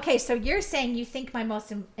 okay. So you're saying you think my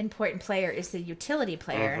most important player is the utility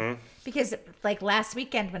player because like last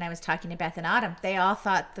weekend when I was talking to Beth and Autumn, they all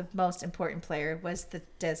thought the most important player was the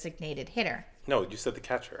designated hitter. No, you said the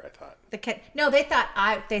catcher, I thought. No, they thought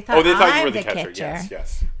they thought you were the catcher.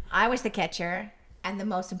 Yes. I was the catcher and the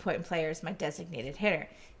most important player is my designated hitter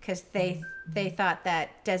because they thought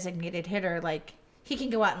that designated hitter, like, he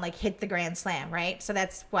can go out and like hit the grand slam, right? So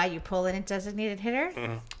that's why you pull in a designated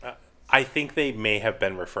hitter? I think they may have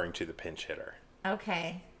been referring to the pinch hitter.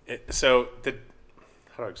 Okay. How do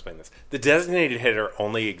I explain this? The designated hitter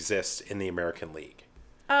only exists in the American League.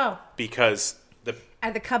 Oh. Because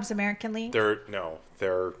Are the Cubs American League? They're National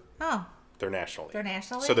League. They're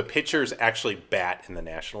National League? So the pitchers actually bat in the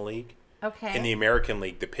National League. Okay. In the American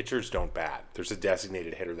League, the pitchers don't bat. There's a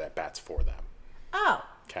designated hitter that bats for them. Oh.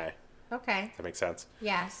 Okay. That makes sense?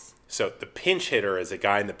 Yes. So the pinch hitter is a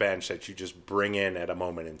guy in the bench that you just bring in at a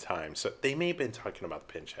moment in time. So they may have been talking about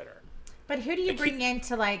the pinch hitter. But who do you bring in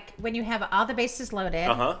to like when you have all the bases loaded?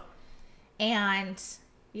 And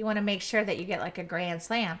you want to make sure that you get like a grand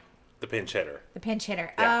slam? The pinch hitter.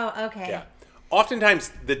 Yeah. Oh, okay. Yeah.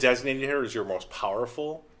 Oftentimes the designated hitter is your most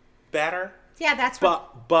powerful batter. Yeah, that's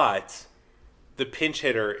what. But the pinch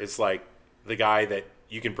hitter is like the guy that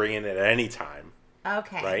you can bring in at any time.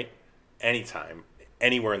 Okay. Right? Anytime,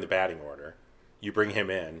 anywhere in the batting order, you bring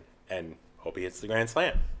him in and hope he hits the grand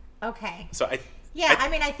slam. Okay. So I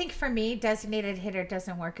think for me, designated hitter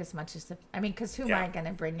doesn't work as much as because who am I going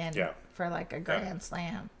to bring in for like a grand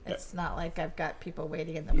slam? It's not like I've got people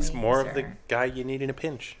waiting in the wings. He's more of the guy you need in a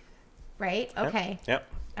pinch. Right? Okay. Yep.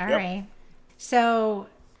 All right. So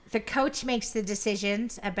the coach makes the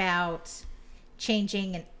decisions about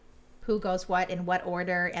changing and who goes what in what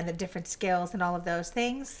order and the different skills and all of those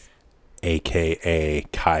things. AKA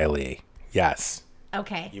Kylie. Yes.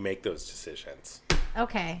 Okay. You make those decisions.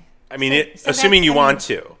 Okay. I mean, assuming you want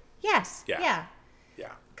to. Yes. Yeah.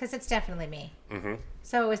 Because it's definitely me.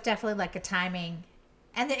 So it was definitely like a timing.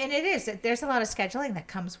 And it is. There's a lot of scheduling that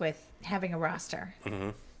comes with having a roster.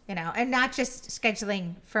 You know, and not just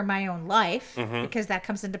scheduling for my own life, because that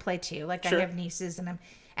comes into play too. Like I have nieces and I'm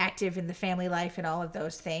active in the family life and all of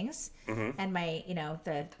those things. And my,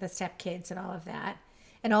 the stepkids and all of that.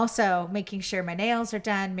 And also making sure my nails are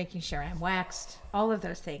done, making sure I'm waxed, all of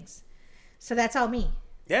those things. So that's all me.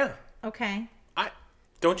 Yeah. Okay.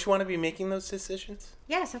 Don't you want to be making those decisions?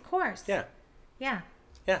 Yes, of course. Yeah. Yeah.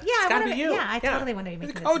 Yeah. It's gotta be you. Yeah, I totally want to be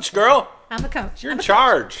making You're the coach, girl. I'm the coach. You're in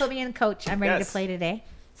charge. Put me in coach. I'm ready to play today.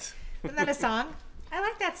 Isn't that a song? I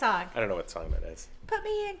like that song. I don't know what song that is. Put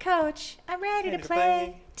me in, coach. I'm ready to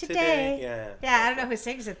play today. Yeah, I don't know who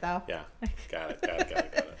sings it, though. Yeah. Got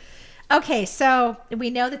it. Okay, so we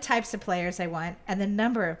know the types of players I want and the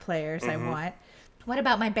number of players I want. What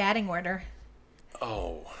about my batting order?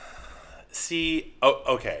 Okay.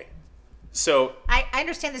 So I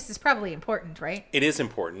understand this is probably important, right? it is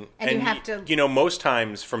important. And you have to... most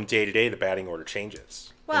times from day to day, the batting order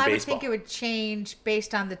changes. Well, I would think it would change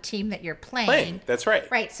based on the team that you're playing. That's right.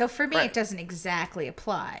 Right. So for me, it doesn't exactly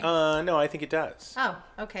apply. No, I think it does. Oh,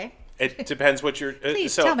 okay. It depends what you're...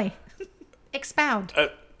 Please tell me. Expound.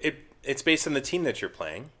 It's based on the team that you're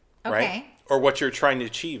playing, okay, right? Or what you're trying to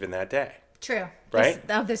achieve in that day. True. Right?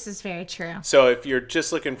 This is very true. So if you're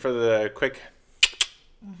just looking for the quick,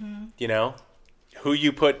 who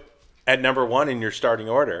you put at number one in your starting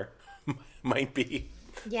order might be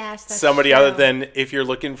Yes, that's somebody true. other than if you're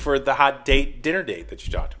looking for the hot dinner date that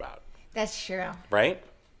you talked about. That's true. Right?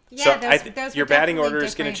 Yeah, so those your were batting definitely order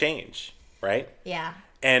is going to different. change, right? Yeah.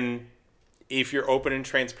 And if you're open and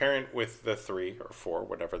transparent with the 3 or 4,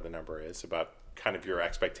 whatever the number is, about kind of your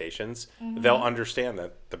expectations, they'll understand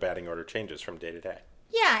that the batting order changes from day to day.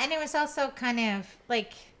 Yeah, and it was also kind of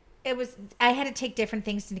like I had to take different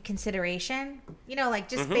things into consideration. You know, like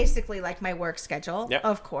just basically like my work schedule, Yep.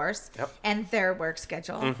 of course, and their work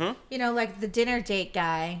schedule. You know, like the dinner date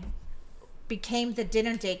guy became the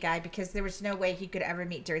dinner date guy because there was no way he could ever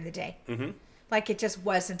meet during the day. Like it just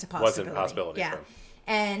wasn't a possibility. For him.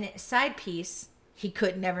 And side piece, he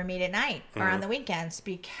could never meet at night or on the weekends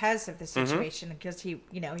because of the situation. Because he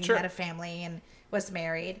had a family and was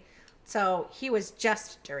married, so he was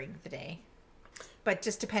just during the day, but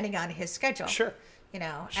just depending on his schedule. Sure. You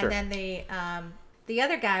know, Sure. and then the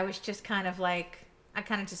other guy was just kind of like I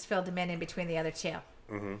kind of just filled him in between the other two.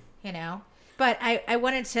 You know, but I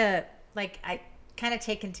wanted to I kind of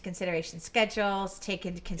take into consideration schedules, take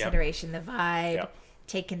into consideration the vibe,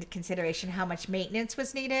 take into consideration how much maintenance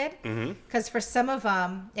was needed. Because for some of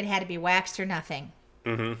them, it had to be waxed or nothing.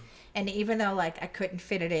 And even though I couldn't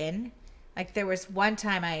fit it in, there was one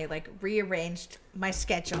time I rearranged my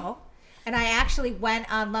schedule, and I actually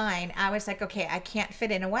went online. I was like, okay, I can't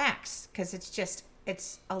fit in a wax because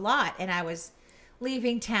it's a lot, and I was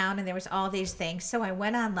leaving town and there was all these things. So I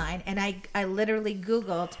went online and I literally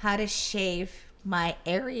Googled how to shave my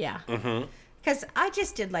area. Because I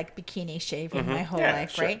just did bikini shaving my whole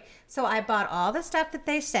life, sure. right? So I bought all the stuff that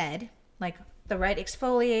they said, like the right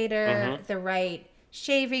exfoliator, the right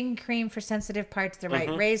shaving cream for sensitive parts, the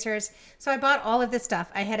right razors. So I bought all of this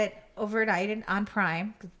stuff. I had it overnight on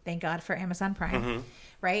Prime. Thank God for Amazon Prime,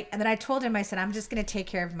 right? And then I told him, I said, I'm just going to take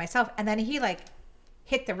care of myself. And then he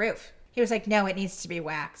hit the roof. He was like, no, it needs to be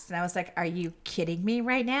waxed. And I was like, are you kidding me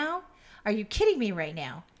right now? Are you kidding me right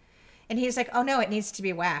now? And he's like, oh, no, it needs to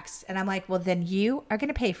be waxed. And I'm like, well, then you are going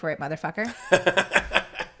to pay for it, motherfucker.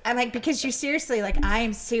 I'm like, because you seriously, I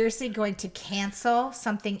am seriously going to cancel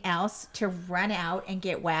something else to run out and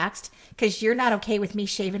get waxed because you're not okay with me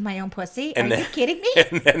shaving my own pussy. Are you kidding me?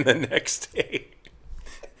 And then the next day,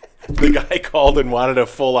 the guy called and wanted a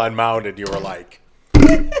full-on mount, and you were like,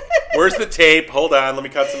 where's the tape? Hold on, let me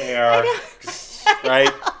cut some hair.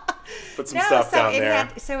 Right? Put some stuff down there.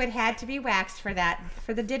 So it had to be waxed for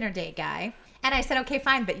the dinner date guy. And I said, okay,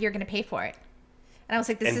 fine, but you're going to pay for it. And I was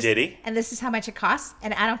like, did he? And this is how much it costs.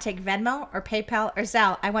 And I don't take Venmo or PayPal or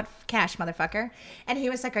Zelle. I want cash, motherfucker. And he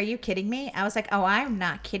was like, are you kidding me? I was like, oh, I'm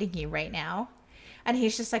not kidding you right now. And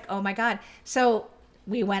he's just like, oh my God. So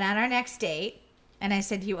we went on our next date. And I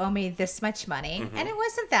said, you owe me this much money. And it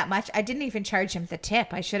wasn't that much. I didn't even charge him the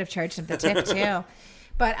tip. I should have charged him the tip too.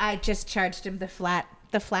 But I just charged him the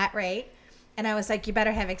flat rate. And I was like, you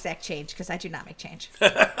better have exact change because I do not make change.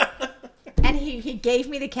 And he gave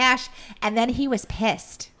me the cash, and then he was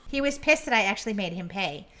pissed. He was pissed that I actually made him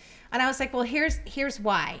pay. And I was like, well, here's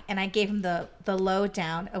why. And I gave him the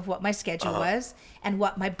lowdown of what my schedule was and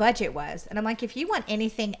what my budget was. And I'm like, if you want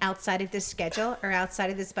anything outside of this schedule or outside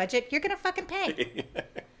of this budget, you're going to fucking pay.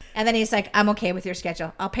 And then he's like, I'm okay with your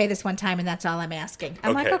schedule. I'll pay this one time, and that's all I'm asking.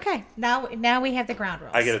 I'm like, okay. Now we have the ground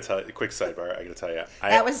rules. I got to tell you, a quick sidebar. I got to tell you.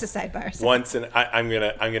 That was the sidebar. So. Once, and I'm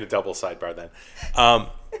gonna double sidebar then.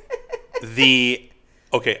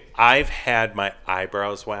 I've had my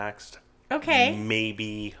eyebrows waxed. Okay.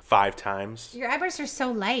 Maybe 5 times. Your eyebrows are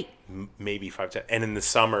so light. Maybe 5 times. And in the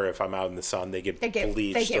summer, if I'm out in the sun, they get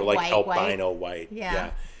bleached. They're like white, albino white.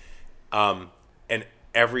 Yeah. And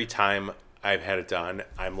every time I've had it done,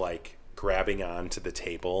 I'm grabbing onto the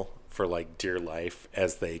table for dear life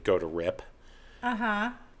as they go to rip.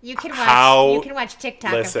 You can watch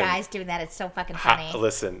TikTok of guys doing that. It's so fucking funny.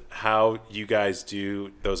 How you guys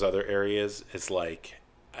do those other areas is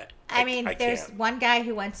I there's can't. one guy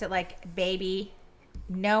who wants it baby,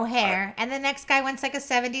 no hair, and the next guy wants a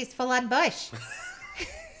 70s full-on bush.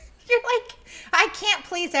 You're like, I can't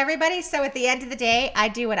please everybody, so at the end of the day, I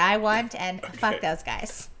do what I want, and fuck those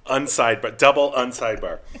guys. Double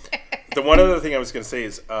unsidebar. The one other thing I was going to say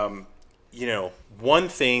is, one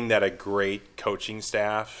thing that a great coaching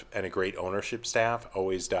staff and a great ownership staff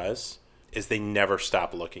always does is they never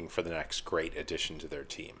stop looking for the next great addition to their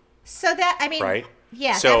team. So right?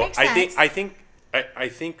 Yeah, so that makes sense. I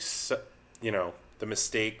think the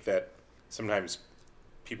mistake that sometimes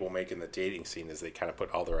people make in the dating scene is they kind of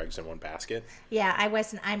put all their eggs in one basket. Yeah,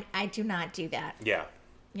 I do not do that. Yeah.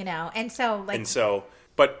 And so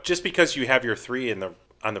but just because you have your 3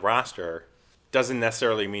 on the roster doesn't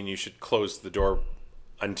necessarily mean you should close the door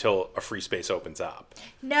until a free space opens up.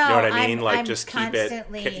 No, you know what I mean? I'm just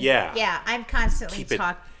constantly, keep it. Yeah. Yeah, I'm constantly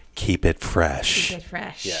Keep it fresh. Keep it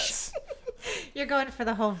fresh. Yes. You're going for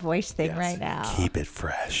the whole voice thing right now. Keep it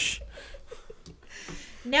fresh.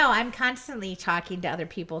 No, I'm constantly talking to other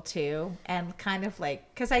people too, and kind of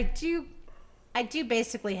like, because I do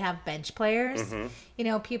basically have bench players, you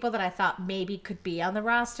know, people that I thought maybe could be on the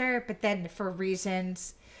roster, but then for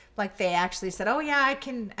reasons like they actually said, oh yeah,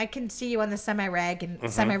 I can see you on the semi-reg,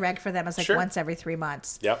 and semi-reg for them is like once every 3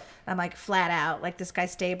 months. Yep. I'm like flat out, like this guy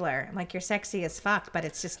Stabler. I'm like, you're sexy as fuck, but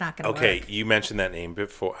it's just not going to work. Okay, you mentioned that name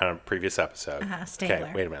before on a previous episode. Stabler.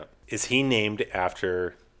 Okay, wait a minute. Is he named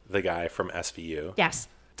after the guy from SVU? Yes.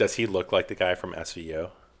 Does he look like the guy from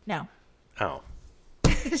SVU? No. Oh.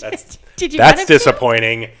 Did you That's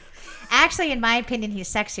disappointing. Actually, in my opinion,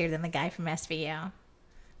 he's sexier than the guy from SVU.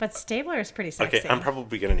 But Stabler is pretty sexy. Okay, I'm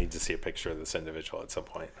probably going to need to see a picture of this individual at some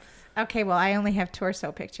point. Okay, well, I only have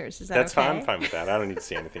torso pictures. Is that That's okay? fine. I'm fine with that. I don't need to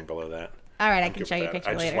see anything below that. All right, I I'm can show you a picture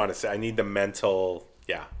later. I just want to say, I need the mental,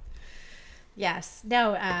 Yes.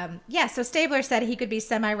 No, yeah, so Stabler said he could be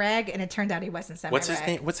semi-reg, and it turned out he wasn't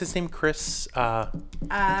semi-reg. What's his name? Chris? Maloney?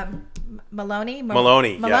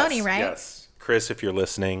 Maloney, Maloney, right? Yes. Chris, if you're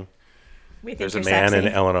listening, We think there's a you're man sexy.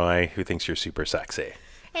 in Illinois who thinks you're super sexy.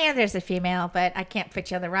 And there's a female, but I can't fit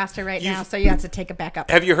you on the roster right now, so you have to take it back up.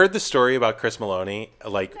 Have you heard the story about Chris Maloney,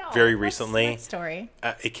 very recently? What story?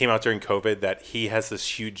 It came out during COVID that he has this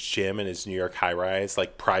huge gym in his New York high-rise,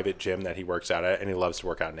 private gym that he works out at, and he loves to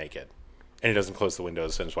work out naked. And he doesn't close the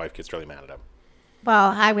windows, and his wife gets really mad at him.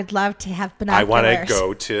 Well, I would love to have binoculars. I want to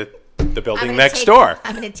go to the building next door.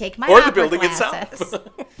 I'm going to take my or opera the building glasses. itself.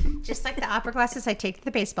 Just like the opera glasses I take to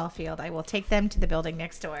the baseball field, I will take them to the building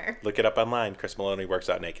next door. Look it up online. Chris Maloney works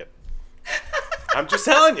out naked. I'm just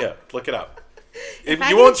telling you. Look it up. If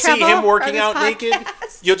you won't see him working out naked,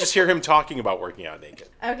 you'll just hear him talking about working out naked.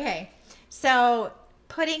 Okay. So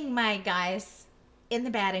putting my guys in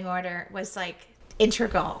the batting order was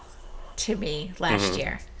integral to me last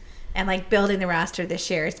year. And building the roster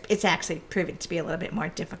this year, it's actually proven to be a little bit more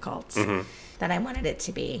difficult than I wanted it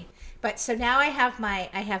to be. But so now I have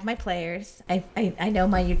my players. I know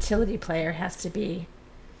my utility player has to be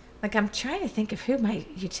I'm trying to think of who my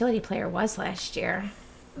utility player was last year.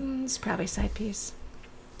 It's probably side piece.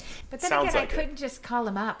 But then again, I couldn't just call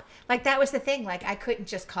him up. That was the thing. I couldn't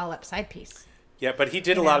just call up side piece. Yeah, but he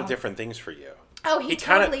did a lot of different things for you. Oh, he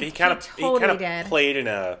totally did. Played in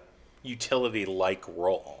a utility-like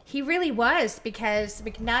role. He really was, because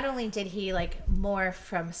not only did he morph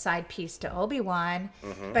from side piece to Obi-Wan,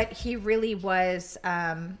 but he really was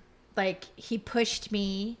he pushed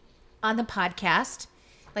me on the podcast.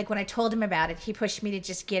 When I told him about it, he pushed me to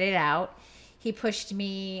just get it out. He pushed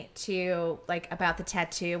me to about the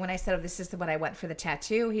tattoo. When I said, "Oh, this is what I want for the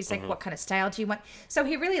tattoo," he's like, "What kind of style do you want?" So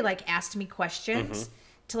he really asked me questions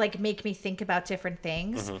to make me think about different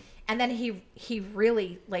things. And then he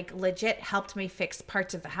really legit helped me fix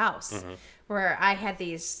parts of the house where I had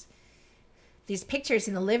these pictures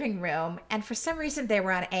in the living room, and for some reason they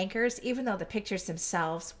were on anchors, even though the pictures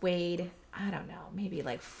themselves weighed, I don't know, maybe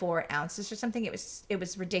 4 ounces or something. It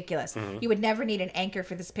was ridiculous. You would never need an anchor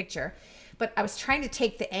for this picture. But I was trying to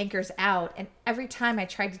take the anchors out, and every time I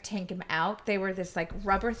tried to take them out, they were this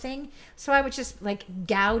rubber thing. So I would just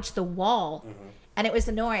gouge the wall. And it was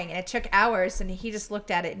annoying, and it took hours, and he just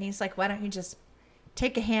looked at it, and he's like, why don't you just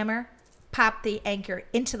take a hammer, pop the anchor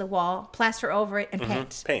into the wall, plaster over it, and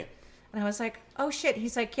paint. And I was like, oh, shit.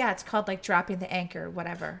 He's like, yeah, it's called dropping the anchor,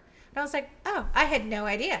 whatever. And I was like, oh, I had no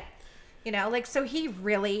idea. So he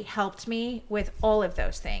really helped me with all of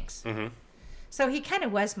those things. So he kind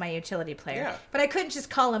of was my utility player. Yeah. But I couldn't just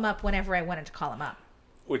call him up whenever I wanted to call him up.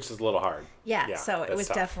 Which is a little hard. Yeah, so it was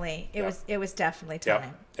tough. Definitely it was definitely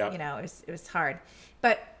time. Yep. It was hard.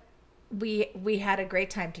 But we had a great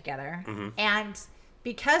time together. And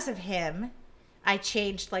because of him, I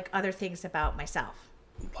changed other things about myself.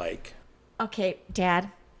 Okay, Dad,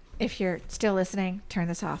 if you're still listening, turn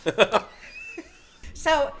this off.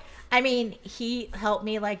 So, he helped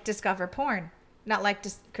me discover porn. Not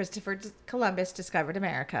Christopher Columbus discovered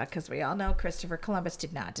America, because we all know Christopher Columbus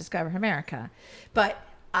did not discover America. But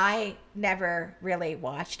I never really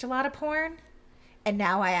watched a lot of porn, and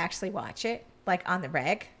now I actually watch it, on the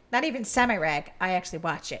reg. Not even semi-reg, I actually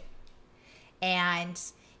watch it. And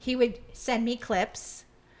he would send me clips,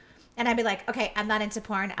 and I'd be like, okay, I'm not into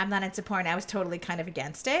porn. I was totally kind of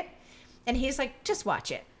against it. And he's like, just watch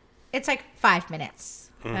it. It's 5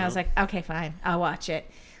 minutes. And I was like, okay, fine, I'll watch it.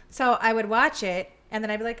 So I would watch it, and then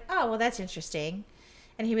I'd be like, oh, well, that's interesting.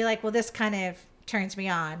 And he'd be like, well, this kind of turns me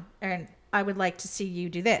on, and I would like to see you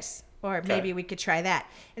do this. Or maybe we could try that.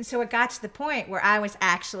 And so it got to the point where I was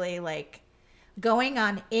actually like going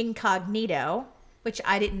on incognito, which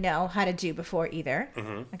I didn't know how to do before either.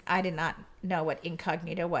 Mm-hmm. Like I did not know what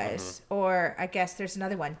incognito was. Mm-hmm. Or I guess there's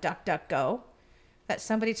another one, DuckDuckGo, that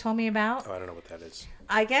somebody told me about. Oh, I don't know what that is.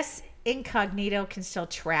 I guess incognito can still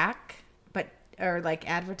track, or like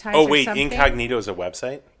advertise. Oh, wait, or something. Incognito is a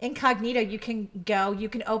website? Incognito, you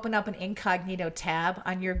can open up an incognito tab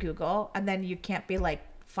on your Google, and then you can't be like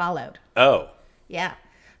followed. Oh. Yeah.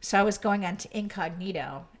 So I was going on to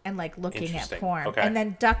incognito and like looking at porn. Okay. And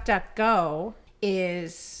then DuckDuckGo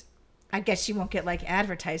is, I guess you won't get like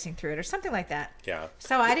advertising through it or something like that. Yeah.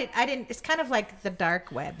 So I didn't, it's kind of like the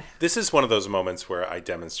dark web. This is one of those moments where I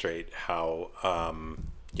demonstrate how,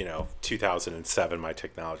 2007, my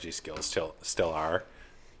technology skills still are.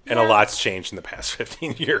 And a lot's changed in the past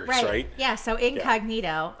 15 years, right? Yeah. So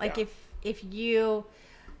incognito, if you,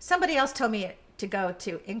 somebody else told me to go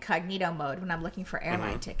to incognito mode when I'm looking for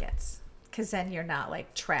airline tickets. Because then you're not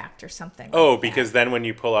like tracked or something. Oh, like because then when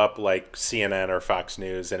you pull up like CNN or Fox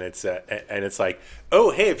News and it's like,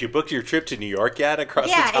 oh, hey, have you booked your trip to New York yet? Across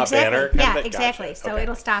the top banner. Yeah, exactly. Gotcha. So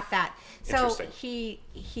it'll stop that. So he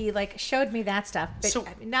like showed me that stuff,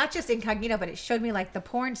 but not just incognito, but it showed me like the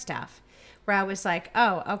porn stuff, where I was like,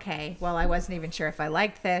 oh, okay, well, I wasn't even sure if I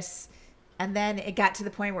liked this, and then it got to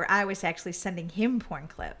the point where I was actually sending him porn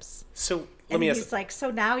clips. So. He's like,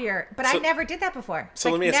 so now you're... But I never did that before.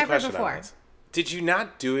 So let me ask you a question before. on this. Did you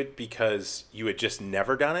not do it because you had just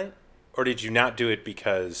never done it? Or did you not do it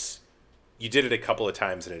because you did it a couple of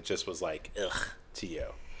times and it just was like, ugh, to you?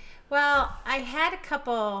 Well, I had a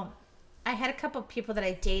couple people that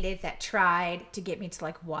I dated that tried to get me to,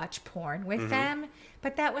 like, watch porn with them.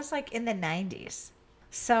 But that was, like, in the 90s.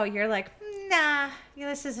 So you're like, nah,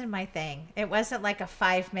 this isn't my thing. It wasn't like a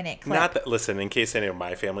 5-minute clip. Not that. Listen, in case any of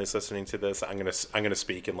my family's listening to this, I'm gonna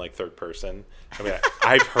speak in like third person. I mean,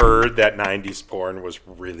 I've heard that '90s porn was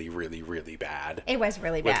really, really, really bad. It was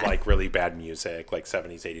really bad with like really bad music, like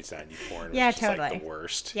 '70s, '80s, '90s porn. Yeah, was just, totally. Like the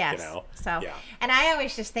worst. Yes. You know. So yeah. And I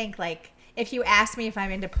always just think like, if you ask me if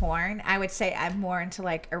I'm into porn, I would say I'm more into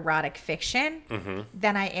like erotic fiction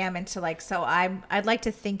than I am into like, so I'd like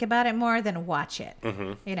to think about it more than watch it,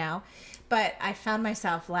 you know? But I found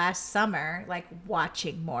myself last summer like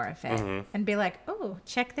watching more of it and be like, oh,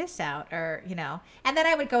 check this out, or, you know, and then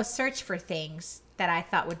I would go search for things that I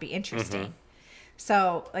thought would be interesting.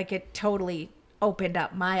 So like it totally opened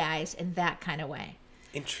up my eyes in that kind of way.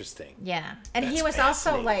 Interesting. Yeah. And he was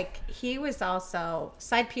also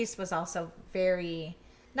Side Piece was also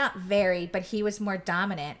not very, but he was more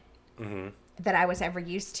dominant that I was ever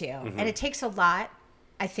used to. And it takes a lot,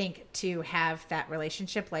 I think, to have that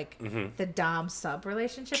relationship, like the dom-sub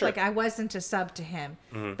relationship. Sure. Like I wasn't a sub to him,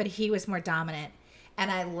 but he was more dominant.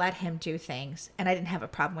 And I let him do things, and I didn't have a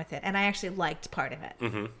problem with it. And I actually liked part of it.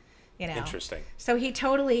 You know? Interesting. So he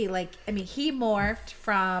totally, he morphed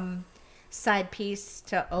from Side Piece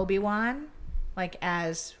to Obi-Wan, like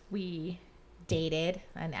as we dated,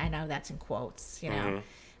 and I know that's in quotes, you know,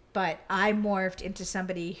 but I morphed into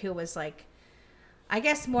somebody who was like, I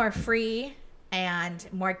guess, more free and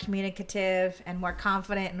more communicative and more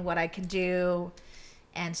confident in what I can do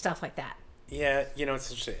and stuff like that. Yeah, you know, it's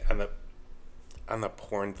interesting on the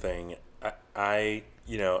porn thing. I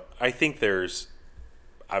think there's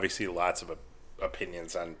obviously lots of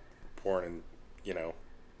opinions on porn, and you know,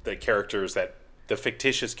 the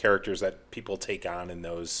fictitious characters that people take on in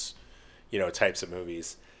those, you know, types of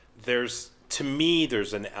movies. To me,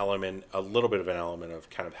 there's a little bit of an element of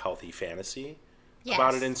kind of healthy fantasy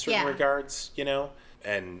about it in certain regards, you know,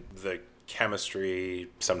 and the chemistry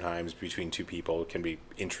sometimes between two people can be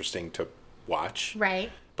interesting to watch.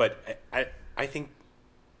 Right. But I think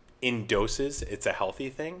in doses, it's a healthy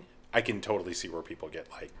thing. I can totally see where people get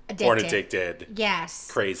like porn addicted. Yes.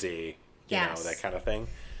 Crazy. You know, that kind of thing.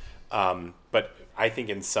 But I think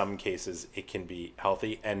in some cases it can be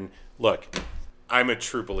healthy. And look, I'm a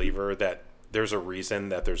true believer that there's a reason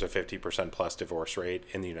that there's a 50% plus divorce rate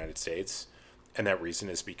in the United States. And that reason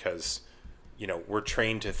is because, you know, we're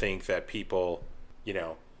trained to think that people, you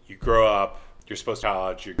know, you grow up, you're supposed to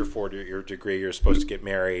college, you're afford your degree, you're supposed to get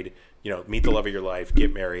married, you know, meet the love of your life,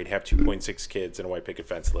 get married, have 2.6 kids and a white picket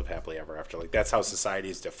fence, live happily ever after. Like, that's how society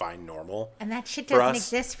is defined normal. And that shit doesn't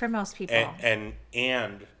exist for most people.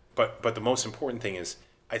 But the most important thing is,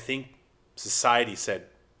 I think society said,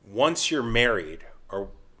 once you're married, or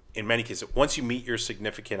in many cases, once you meet your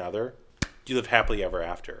significant other, you live happily ever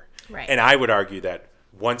after. Right. And I would argue that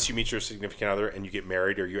once you meet your significant other and you get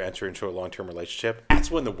married or you enter into a long-term relationship,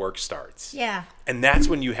 that's when the work starts. Yeah. And that's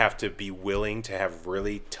when you have to be willing to have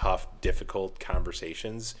really tough, difficult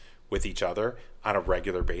conversations with each other on a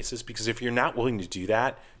regular basis, because if you're not willing to do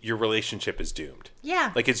that, your relationship is doomed.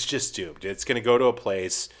 Yeah. Like, it's just doomed. It's going to go to a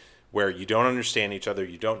place where you don't understand each other,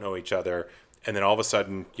 you don't know each other, and then all of a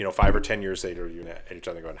sudden, 5 or 10 years later, you're at each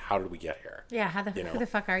other going, how did we get here? Yeah, who the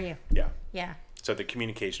fuck are you? Yeah. Yeah. So the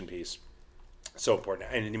communication piece, so important.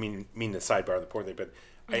 I didn't mean the sidebar of the poor thing, but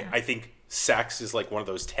Yeah. I think sex is like one of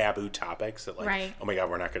those taboo topics that, like, Right. oh my God,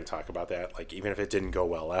 we're not going to talk about that. Like, even if it didn't go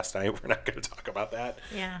well last night, we're not going to talk about that.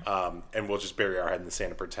 Yeah. And we'll just bury our head in the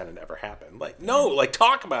sand and pretend it never happened. Like, no, like,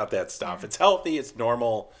 talk about that stuff. Yeah. It's healthy. It's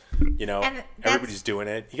normal. And everybody's doing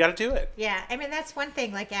it. You got to do it. Yeah. I mean, that's one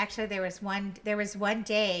thing. Like, actually, there was one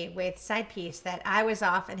day with Side Piece that I was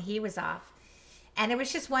off and he was off. And it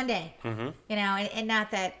was just one day, and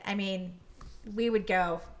not that, I mean, we would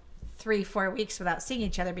go 3-4 weeks without seeing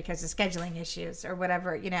each other because of scheduling issues or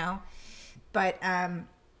whatever, but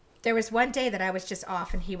there was one day that I was just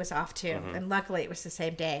off and he was off too. And luckily it was the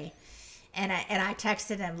same day. And I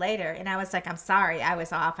texted him later and I was like, I'm sorry, I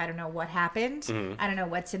was off. I don't know what happened. I don't know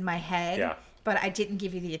what's in my head. Yeah. But I didn't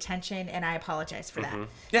give you the attention, and I apologize for that.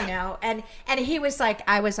 Yeah. And he was like,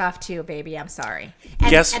 "I was off too, baby. I'm sorry."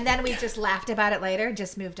 And then we just laughed about it later, and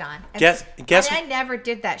just moved on. And I never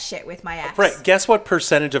did that shit with my ex. Right? Guess what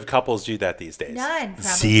percentage of couples do that these days? None.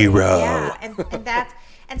 Probably. 0. Yeah.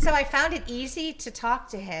 And so I found it easy to talk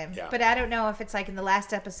to him, but I don't know if it's like in the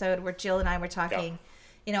last episode where Jill and I were talking.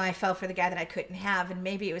 I fell for the guy that I couldn't have, and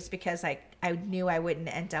maybe it was because I knew I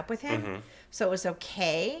wouldn't end up with him. So it was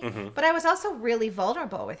okay. But I was also really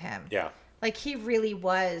vulnerable with him. Yeah. Like, he really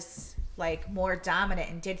was, like, more dominant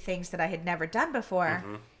and did things that I had never done before.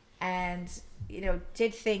 And,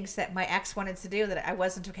 did things that my ex wanted to do that I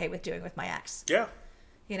wasn't okay with doing with my ex. Yeah.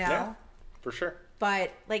 Yeah, for sure.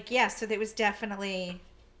 But, like, so it was definitely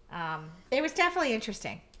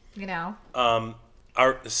interesting,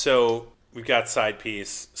 So we've got Side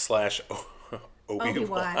Piece /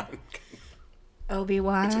 Obi-Wan.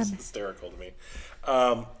 Obi-Wan. Which is hysterical to me.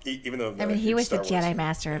 Even though he was the Jedi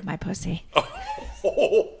Master of my pussy.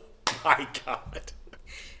 Oh my God.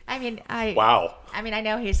 Wow. I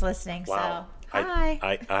know he's listening. Wow. So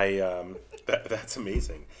hi. That's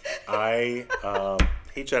amazing. Hey,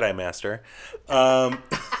 Jedi Master.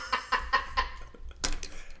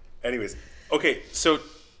 Anyways, okay. So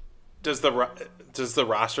does the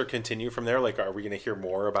roster continue from there? Like, are we going to hear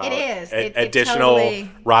more about additional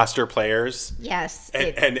roster players? Yes.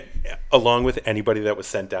 And along with anybody that was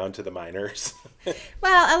sent down to the minors?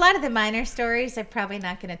 Well, a lot of the minor stories I'm probably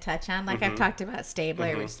not going to touch on. Like, I've talked about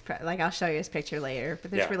Stabler. Like, I'll show you his picture later.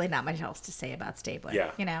 But there's really not much else to say about Stabler.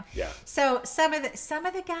 Yeah. Yeah. So some of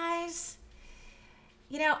the guys,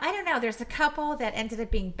 I don't know. There's a couple that ended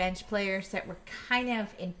up being bench players that were kind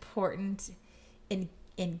of important in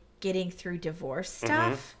getting through divorce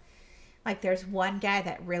stuff. Like, there's one guy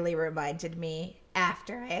that really reminded me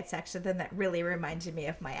after I had sex with him that really reminded me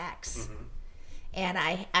of my ex. And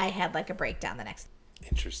I had like a breakdown the next day.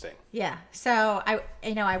 Interesting. Yeah. So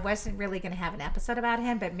I wasn't really going to have an episode about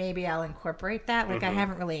him, but maybe I'll incorporate that. Like, I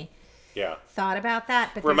haven't really thought about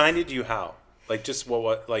that. But reminded you how? Like, just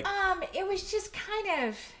what like? It was just kind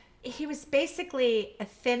of, he was basically a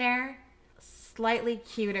thinner, slightly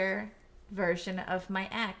cuter version of my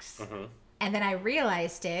ex. And then I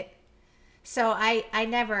realized it. So I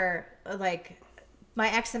never, like, my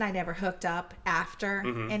ex and I never hooked up after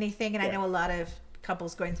anything. And I know a lot of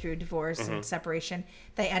couples going through divorce and separation,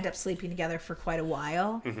 they end up sleeping together for quite a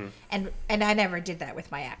while. And I never did that with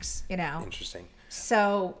my ex, Interesting.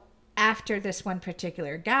 So after this one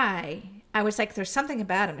particular guy, I was like, there's something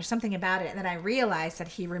about him. There's something about it. And then I realized that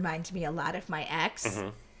he reminded me a lot of my ex.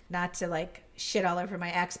 Not to, like, shit all over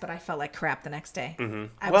my ex, but I felt like crap the next day.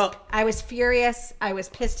 I was furious. I was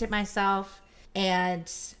pissed at myself.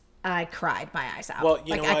 And I cried my eyes out. Well,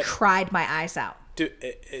 you know what? I cried my eyes out.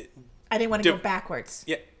 I didn't want to go backwards.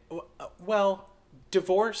 Yeah. Well,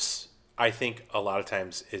 divorce, I think a lot of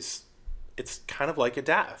times it's kind of like a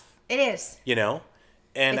death. It is.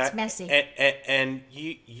 And it's messy. And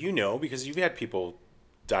you because you've had people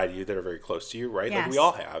die to you that are very close to you, right? Yes. Like we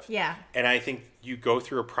all have. Yeah. And I think you go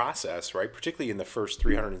through a process, right? Particularly in the first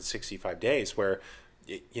 365 days where,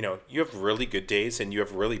 you have really good days and you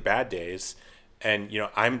have really bad days. And,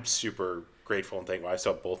 I'm super grateful and thankful. I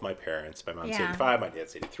still have both my parents. My mom's 85, my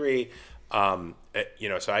dad's 83. So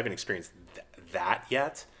I haven't experienced that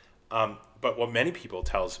yet. But what many people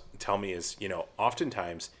tell me is,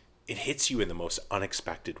 oftentimes it hits you in the most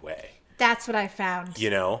unexpected way. That's what I found.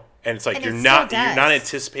 And it's like and you're not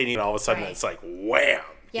anticipating, and all of a sudden it's like wham.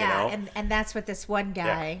 Yeah, and that's what this one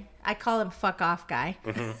guy, I call him fuck off guy.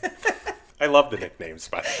 I love the nicknames,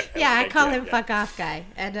 by the way. I call him fuck off guy,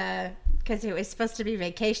 and because it was supposed to be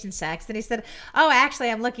vacation sex. And he said, "Oh, actually,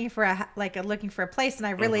 I'm looking for a place, and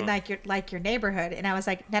I really like your neighborhood." And I was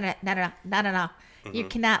like, "No. You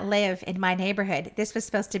cannot live in my neighborhood. This was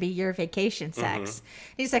supposed to be your vacation sex."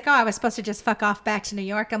 And he's like, "Oh, I was supposed to just fuck off back to New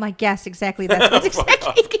York." I'm like, "Yes, exactly. That's what's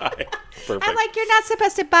exactly." I'm like, "You're not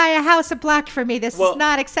supposed to buy a house a block from me. This is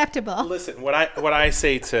not acceptable." Listen, what I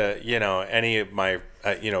say to any of my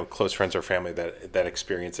close friends or family that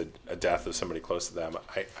experience a death of somebody close to them,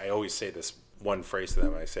 I always say this one phrase to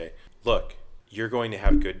them. I say, "Look, you're going to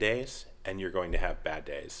have good days and you're going to have bad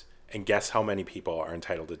days. And guess how many people are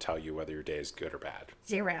entitled to tell you whether your day is good or bad?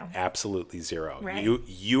 0. Absolutely 0. Right.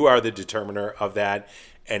 You are the determiner of that,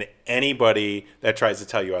 and anybody that tries to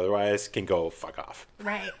tell you otherwise can go fuck off.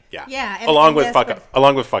 Right. Yeah. Yeah. Along with fuck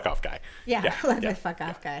off guy. Yeah. Along with fuck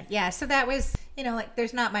off guy. Yeah. So that was,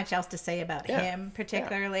 there's not much else to say about him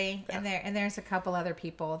particularly, and there's a couple other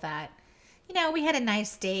people that. We had a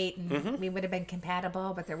nice date and we would have been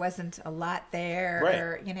compatible, but there wasn't a lot there.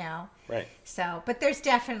 Right. Right. So, but there's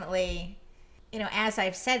definitely, as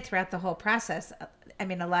I've said throughout the whole process, I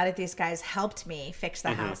mean, a lot of these guys helped me fix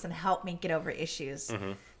the house and helped me get over issues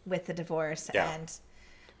with the divorce. Yeah. And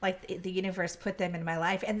like the universe put them in my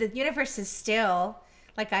life, and the universe is still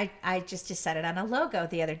like, I just decided on a logo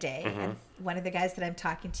the other day, and one of the guys that I'm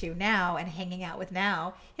talking to now and hanging out with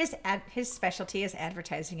now, his specialty is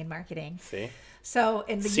advertising and marketing. See? So,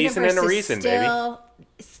 and the Season universe and a reason,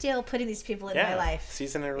 is still putting these people in my life.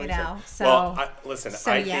 Season and a reason. So, well,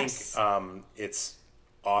 I think it's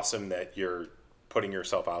awesome that you're putting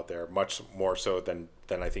yourself out there, much more so than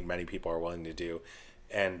I think many people are willing to do.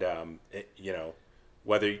 And,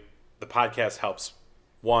 whether the podcast helps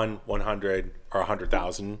 100 or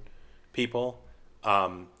 100,000 people,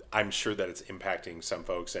 I'm sure that it's impacting some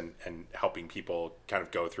folks and helping people kind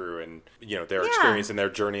of go through and their experience and their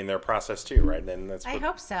journey and their process too, right? And that's what I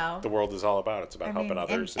hope so. The world is all about. It's about helping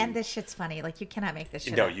others. And this shit's funny. Like, you cannot make this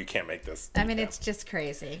shit No, up. you can't make this. I mean, it's just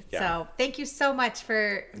crazy. Yeah. So thank you so much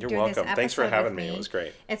for You're doing welcome. this episode. Thanks for having me. It was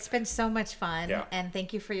great. It's been so much fun. Yeah. And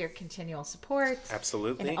thank you for your continual support.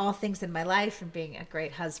 Absolutely. And all things in my life, and being a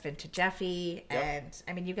great husband to Jeffy. Yep. And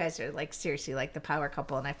I mean, you guys are like seriously like the power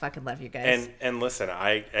couple, and I fucking love you guys. And listen,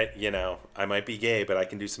 I might be gay, but I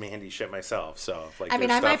can do some handy shit myself. So, like, I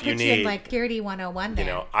mean, I might put you in like Purity 101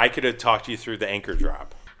 there. I could have talked you through the anchor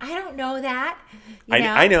drop. I don't know that.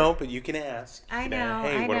 I know, but you can ask. I know.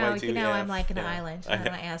 Hey, what do I do? I'm like an island. I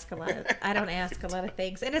don't ask a lot of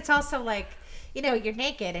things. And it's also like, you're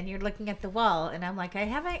naked and you're looking at the wall, and I'm like, I'm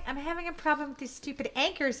having a problem with these stupid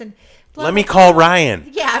anchors, and let me call Ryan.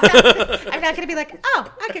 Yeah, I'm not going to be like,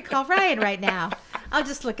 oh, I could call Ryan right now. I'll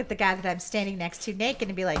just look at the guy that I'm standing next to naked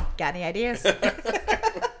and be like, got any ideas?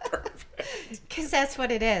 Because that's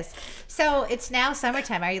what it is. So it's now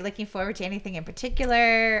summertime. Are you looking forward to anything in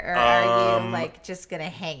particular, or are you like just gonna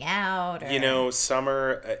hang out? Or?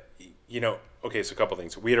 Summer. Okay. So a couple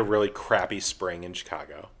things. We had a really crappy spring in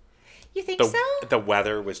Chicago. You think so? The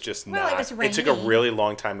weather was just not. It was rainy. It took a really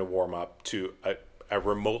long time to warm up to a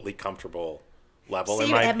remotely comfortable level. See,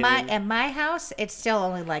 in my opinion. At my house, it's still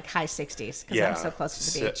only like high 60s because I'm so close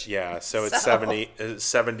to the beach. So it's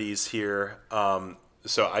 70s here.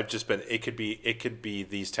 So I've just been. It could be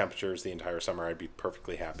these temperatures the entire summer. I'd be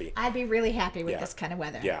perfectly happy. I'd be really happy with this kind of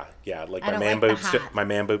weather. Yeah. Like my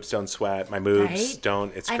man boobs don't sweat. My boobs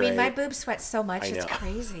don't. It's great. I mean, my boobs sweat so much. It's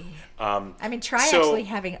crazy. I mean, try actually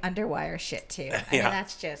having underwire shit too. I mean,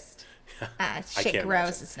 that's just shit.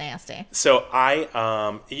 Gross. It's nasty. So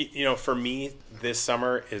for me, this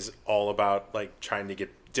summer is all about like trying to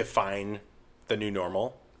define the new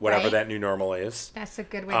normal. Whatever that new normal is. That's a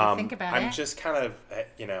good way to think about it. I'm just kind of,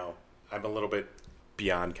 I'm a little bit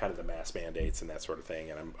beyond kind of the mass mandates and that sort of thing,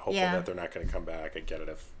 and I'm hopeful that they're not going to come back. I get it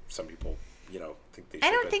if some people, think they should. I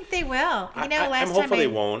don't think they will. I'm hopeful they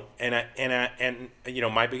won't. And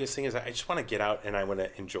my biggest thing is I just want to get out and I want to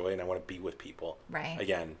enjoy and I want to be with people. Right.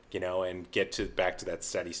 Again, and get back to that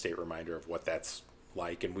steady state reminder of what that's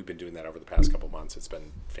like, and we've been doing that over the past couple months. It's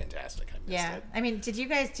been fantastic. I missed it. I mean, did you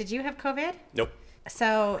have COVID? Nope.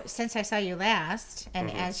 So since I saw you last,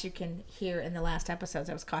 and as you can hear in the last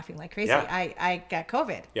episodes, I was coughing like crazy. Yeah. I got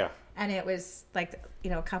COVID. Yeah. And it was like,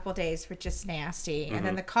 a couple days were just nasty. And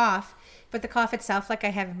then the cough itself, like I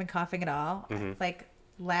haven't been coughing at all. Like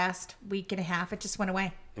last week and a half, it just went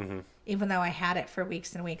away. Even though I had it for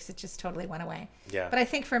weeks and weeks, it just totally went away. Yeah. But I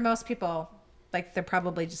think for most people, like they're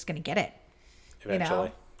probably just going to get it.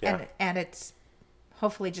 Eventually. Yeah. And it's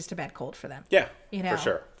hopefully just a bad cold for them. Yeah,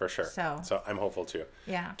 for sure. So I'm hopeful too.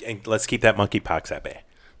 Yeah. And let's keep that monkeypox at bay.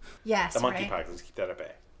 Yes, the monkeypox, let's keep that at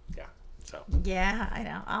bay. Yeah. So Yeah, I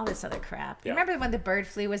know. All this other crap. Yeah. Remember when the bird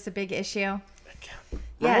flu was the big issue?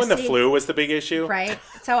 Remember when the flu was the big issue? Right.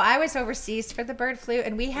 So I was overseas for the bird flu,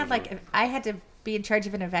 and we had I had to be in charge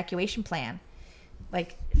of an evacuation plan,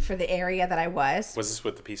 like for the area that I was. Was this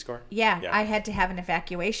with the Peace Corps? Yeah, I had to have an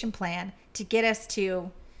evacuation plan to get us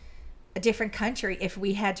to a different country if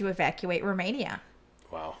we had to evacuate Romania.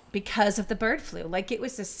 Wow. Because of the bird flu. Like, it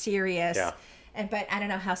was a serious, Yeah. But I don't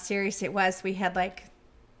know how serious it was. We had like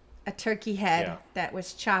a turkey head that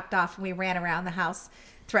was chopped off, and we ran around the house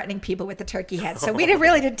threatening people with the turkey head. So we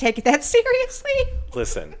really didn't take it that seriously.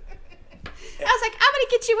 Listen. I was like, I'm going to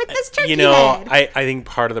get you with this turkey You know, head. I think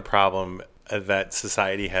part of the problem that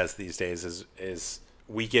society has these days is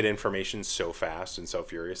we get information so fast and so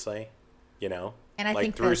furiously, you know? And I like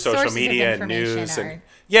think through the social sources media of and information news are,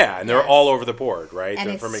 and they're all over the board, right? and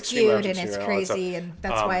They're it's from skewed extreme and it's all that crazy, stuff. and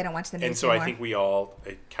that's why I don't watch the news And so anymore. I think we all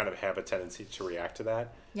kind of have a tendency to react to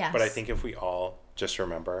that. Yes. But I think if we all just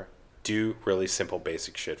remember, do really simple,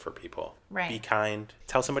 basic shit for people. Right. Be kind.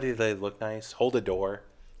 Tell somebody they look nice. Hold a door.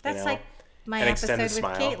 That's you know? like my An episode extended with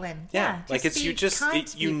smile. Caitlin. Yeah, like it's be you just kind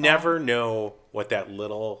to you people. never know what that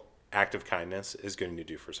little act of kindness is going to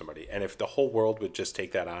do for somebody. And if the whole world would just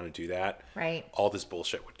take that on and do that, Right. all this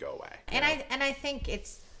bullshit would go away. And I think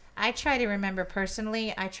I try to remember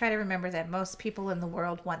personally, I try to remember that most people in the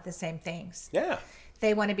world want the same things. Yeah.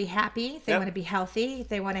 They want to be happy, they Yep. want to be healthy,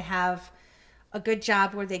 they want to have a good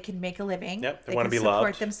job where they can make a living. Yep, they They want can to be support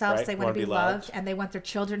loved, themselves, right? they want to be loved, and they want their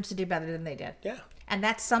children to do better than they did. Yeah. And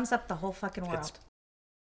that sums up the whole fucking world.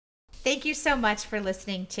 Thank you so much for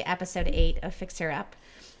listening to episode 8 of Fix Her Up.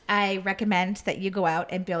 I recommend that you go out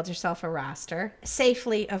and build yourself a roster.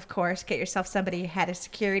 Safely, of course. Get yourself somebody who had a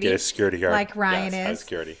security. Get a security guard. Like Ryan yes, is.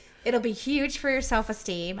 Security. It'll be huge for your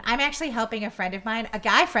self-esteem. I'm actually helping a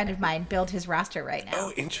guy friend of mine, build his roster right now.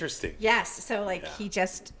 Oh, interesting. Yes. So, he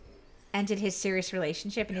just ended his serious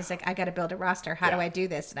relationship, and he's like, I got to build a roster. How do I do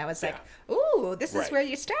this? And I was like, ooh, this is where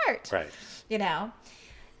you start. Right. You know?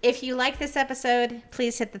 If you like this episode,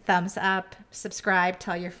 please hit the thumbs up, subscribe,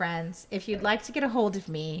 tell your friends. If you'd like to get a hold of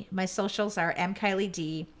me, my socials are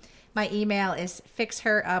mkylied. My email is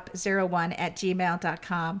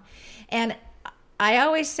fixherup01@gmail.com. And I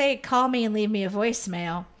always say call me and leave me a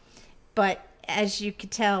voicemail, but as you could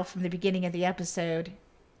tell from the beginning of the episode,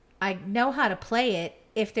 I know how to play it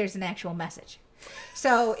if there's an actual message.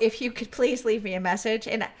 So if you could please leave me a message,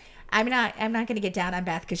 and I'm not going to get down on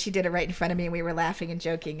Beth because she did it right in front of me and we were laughing and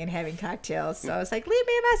joking and having cocktails. So I was like, leave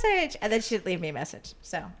me a message. And then she'd leave me a message.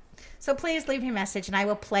 So please leave me a message and I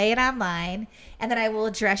will play it online and then I will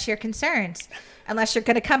address your concerns unless you're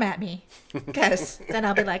going to come at me, because then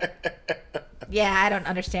I'll be like, yeah, I don't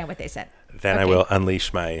understand what they said. Then I will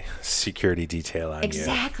unleash my security detail on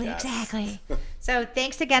Exactly, you. exactly. So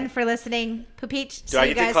thanks again for listening. Poopich, Do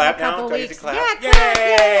I get to clap now? Do I get to clap? Yeah, clap.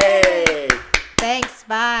 Yay! Thanks.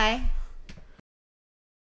 Bye.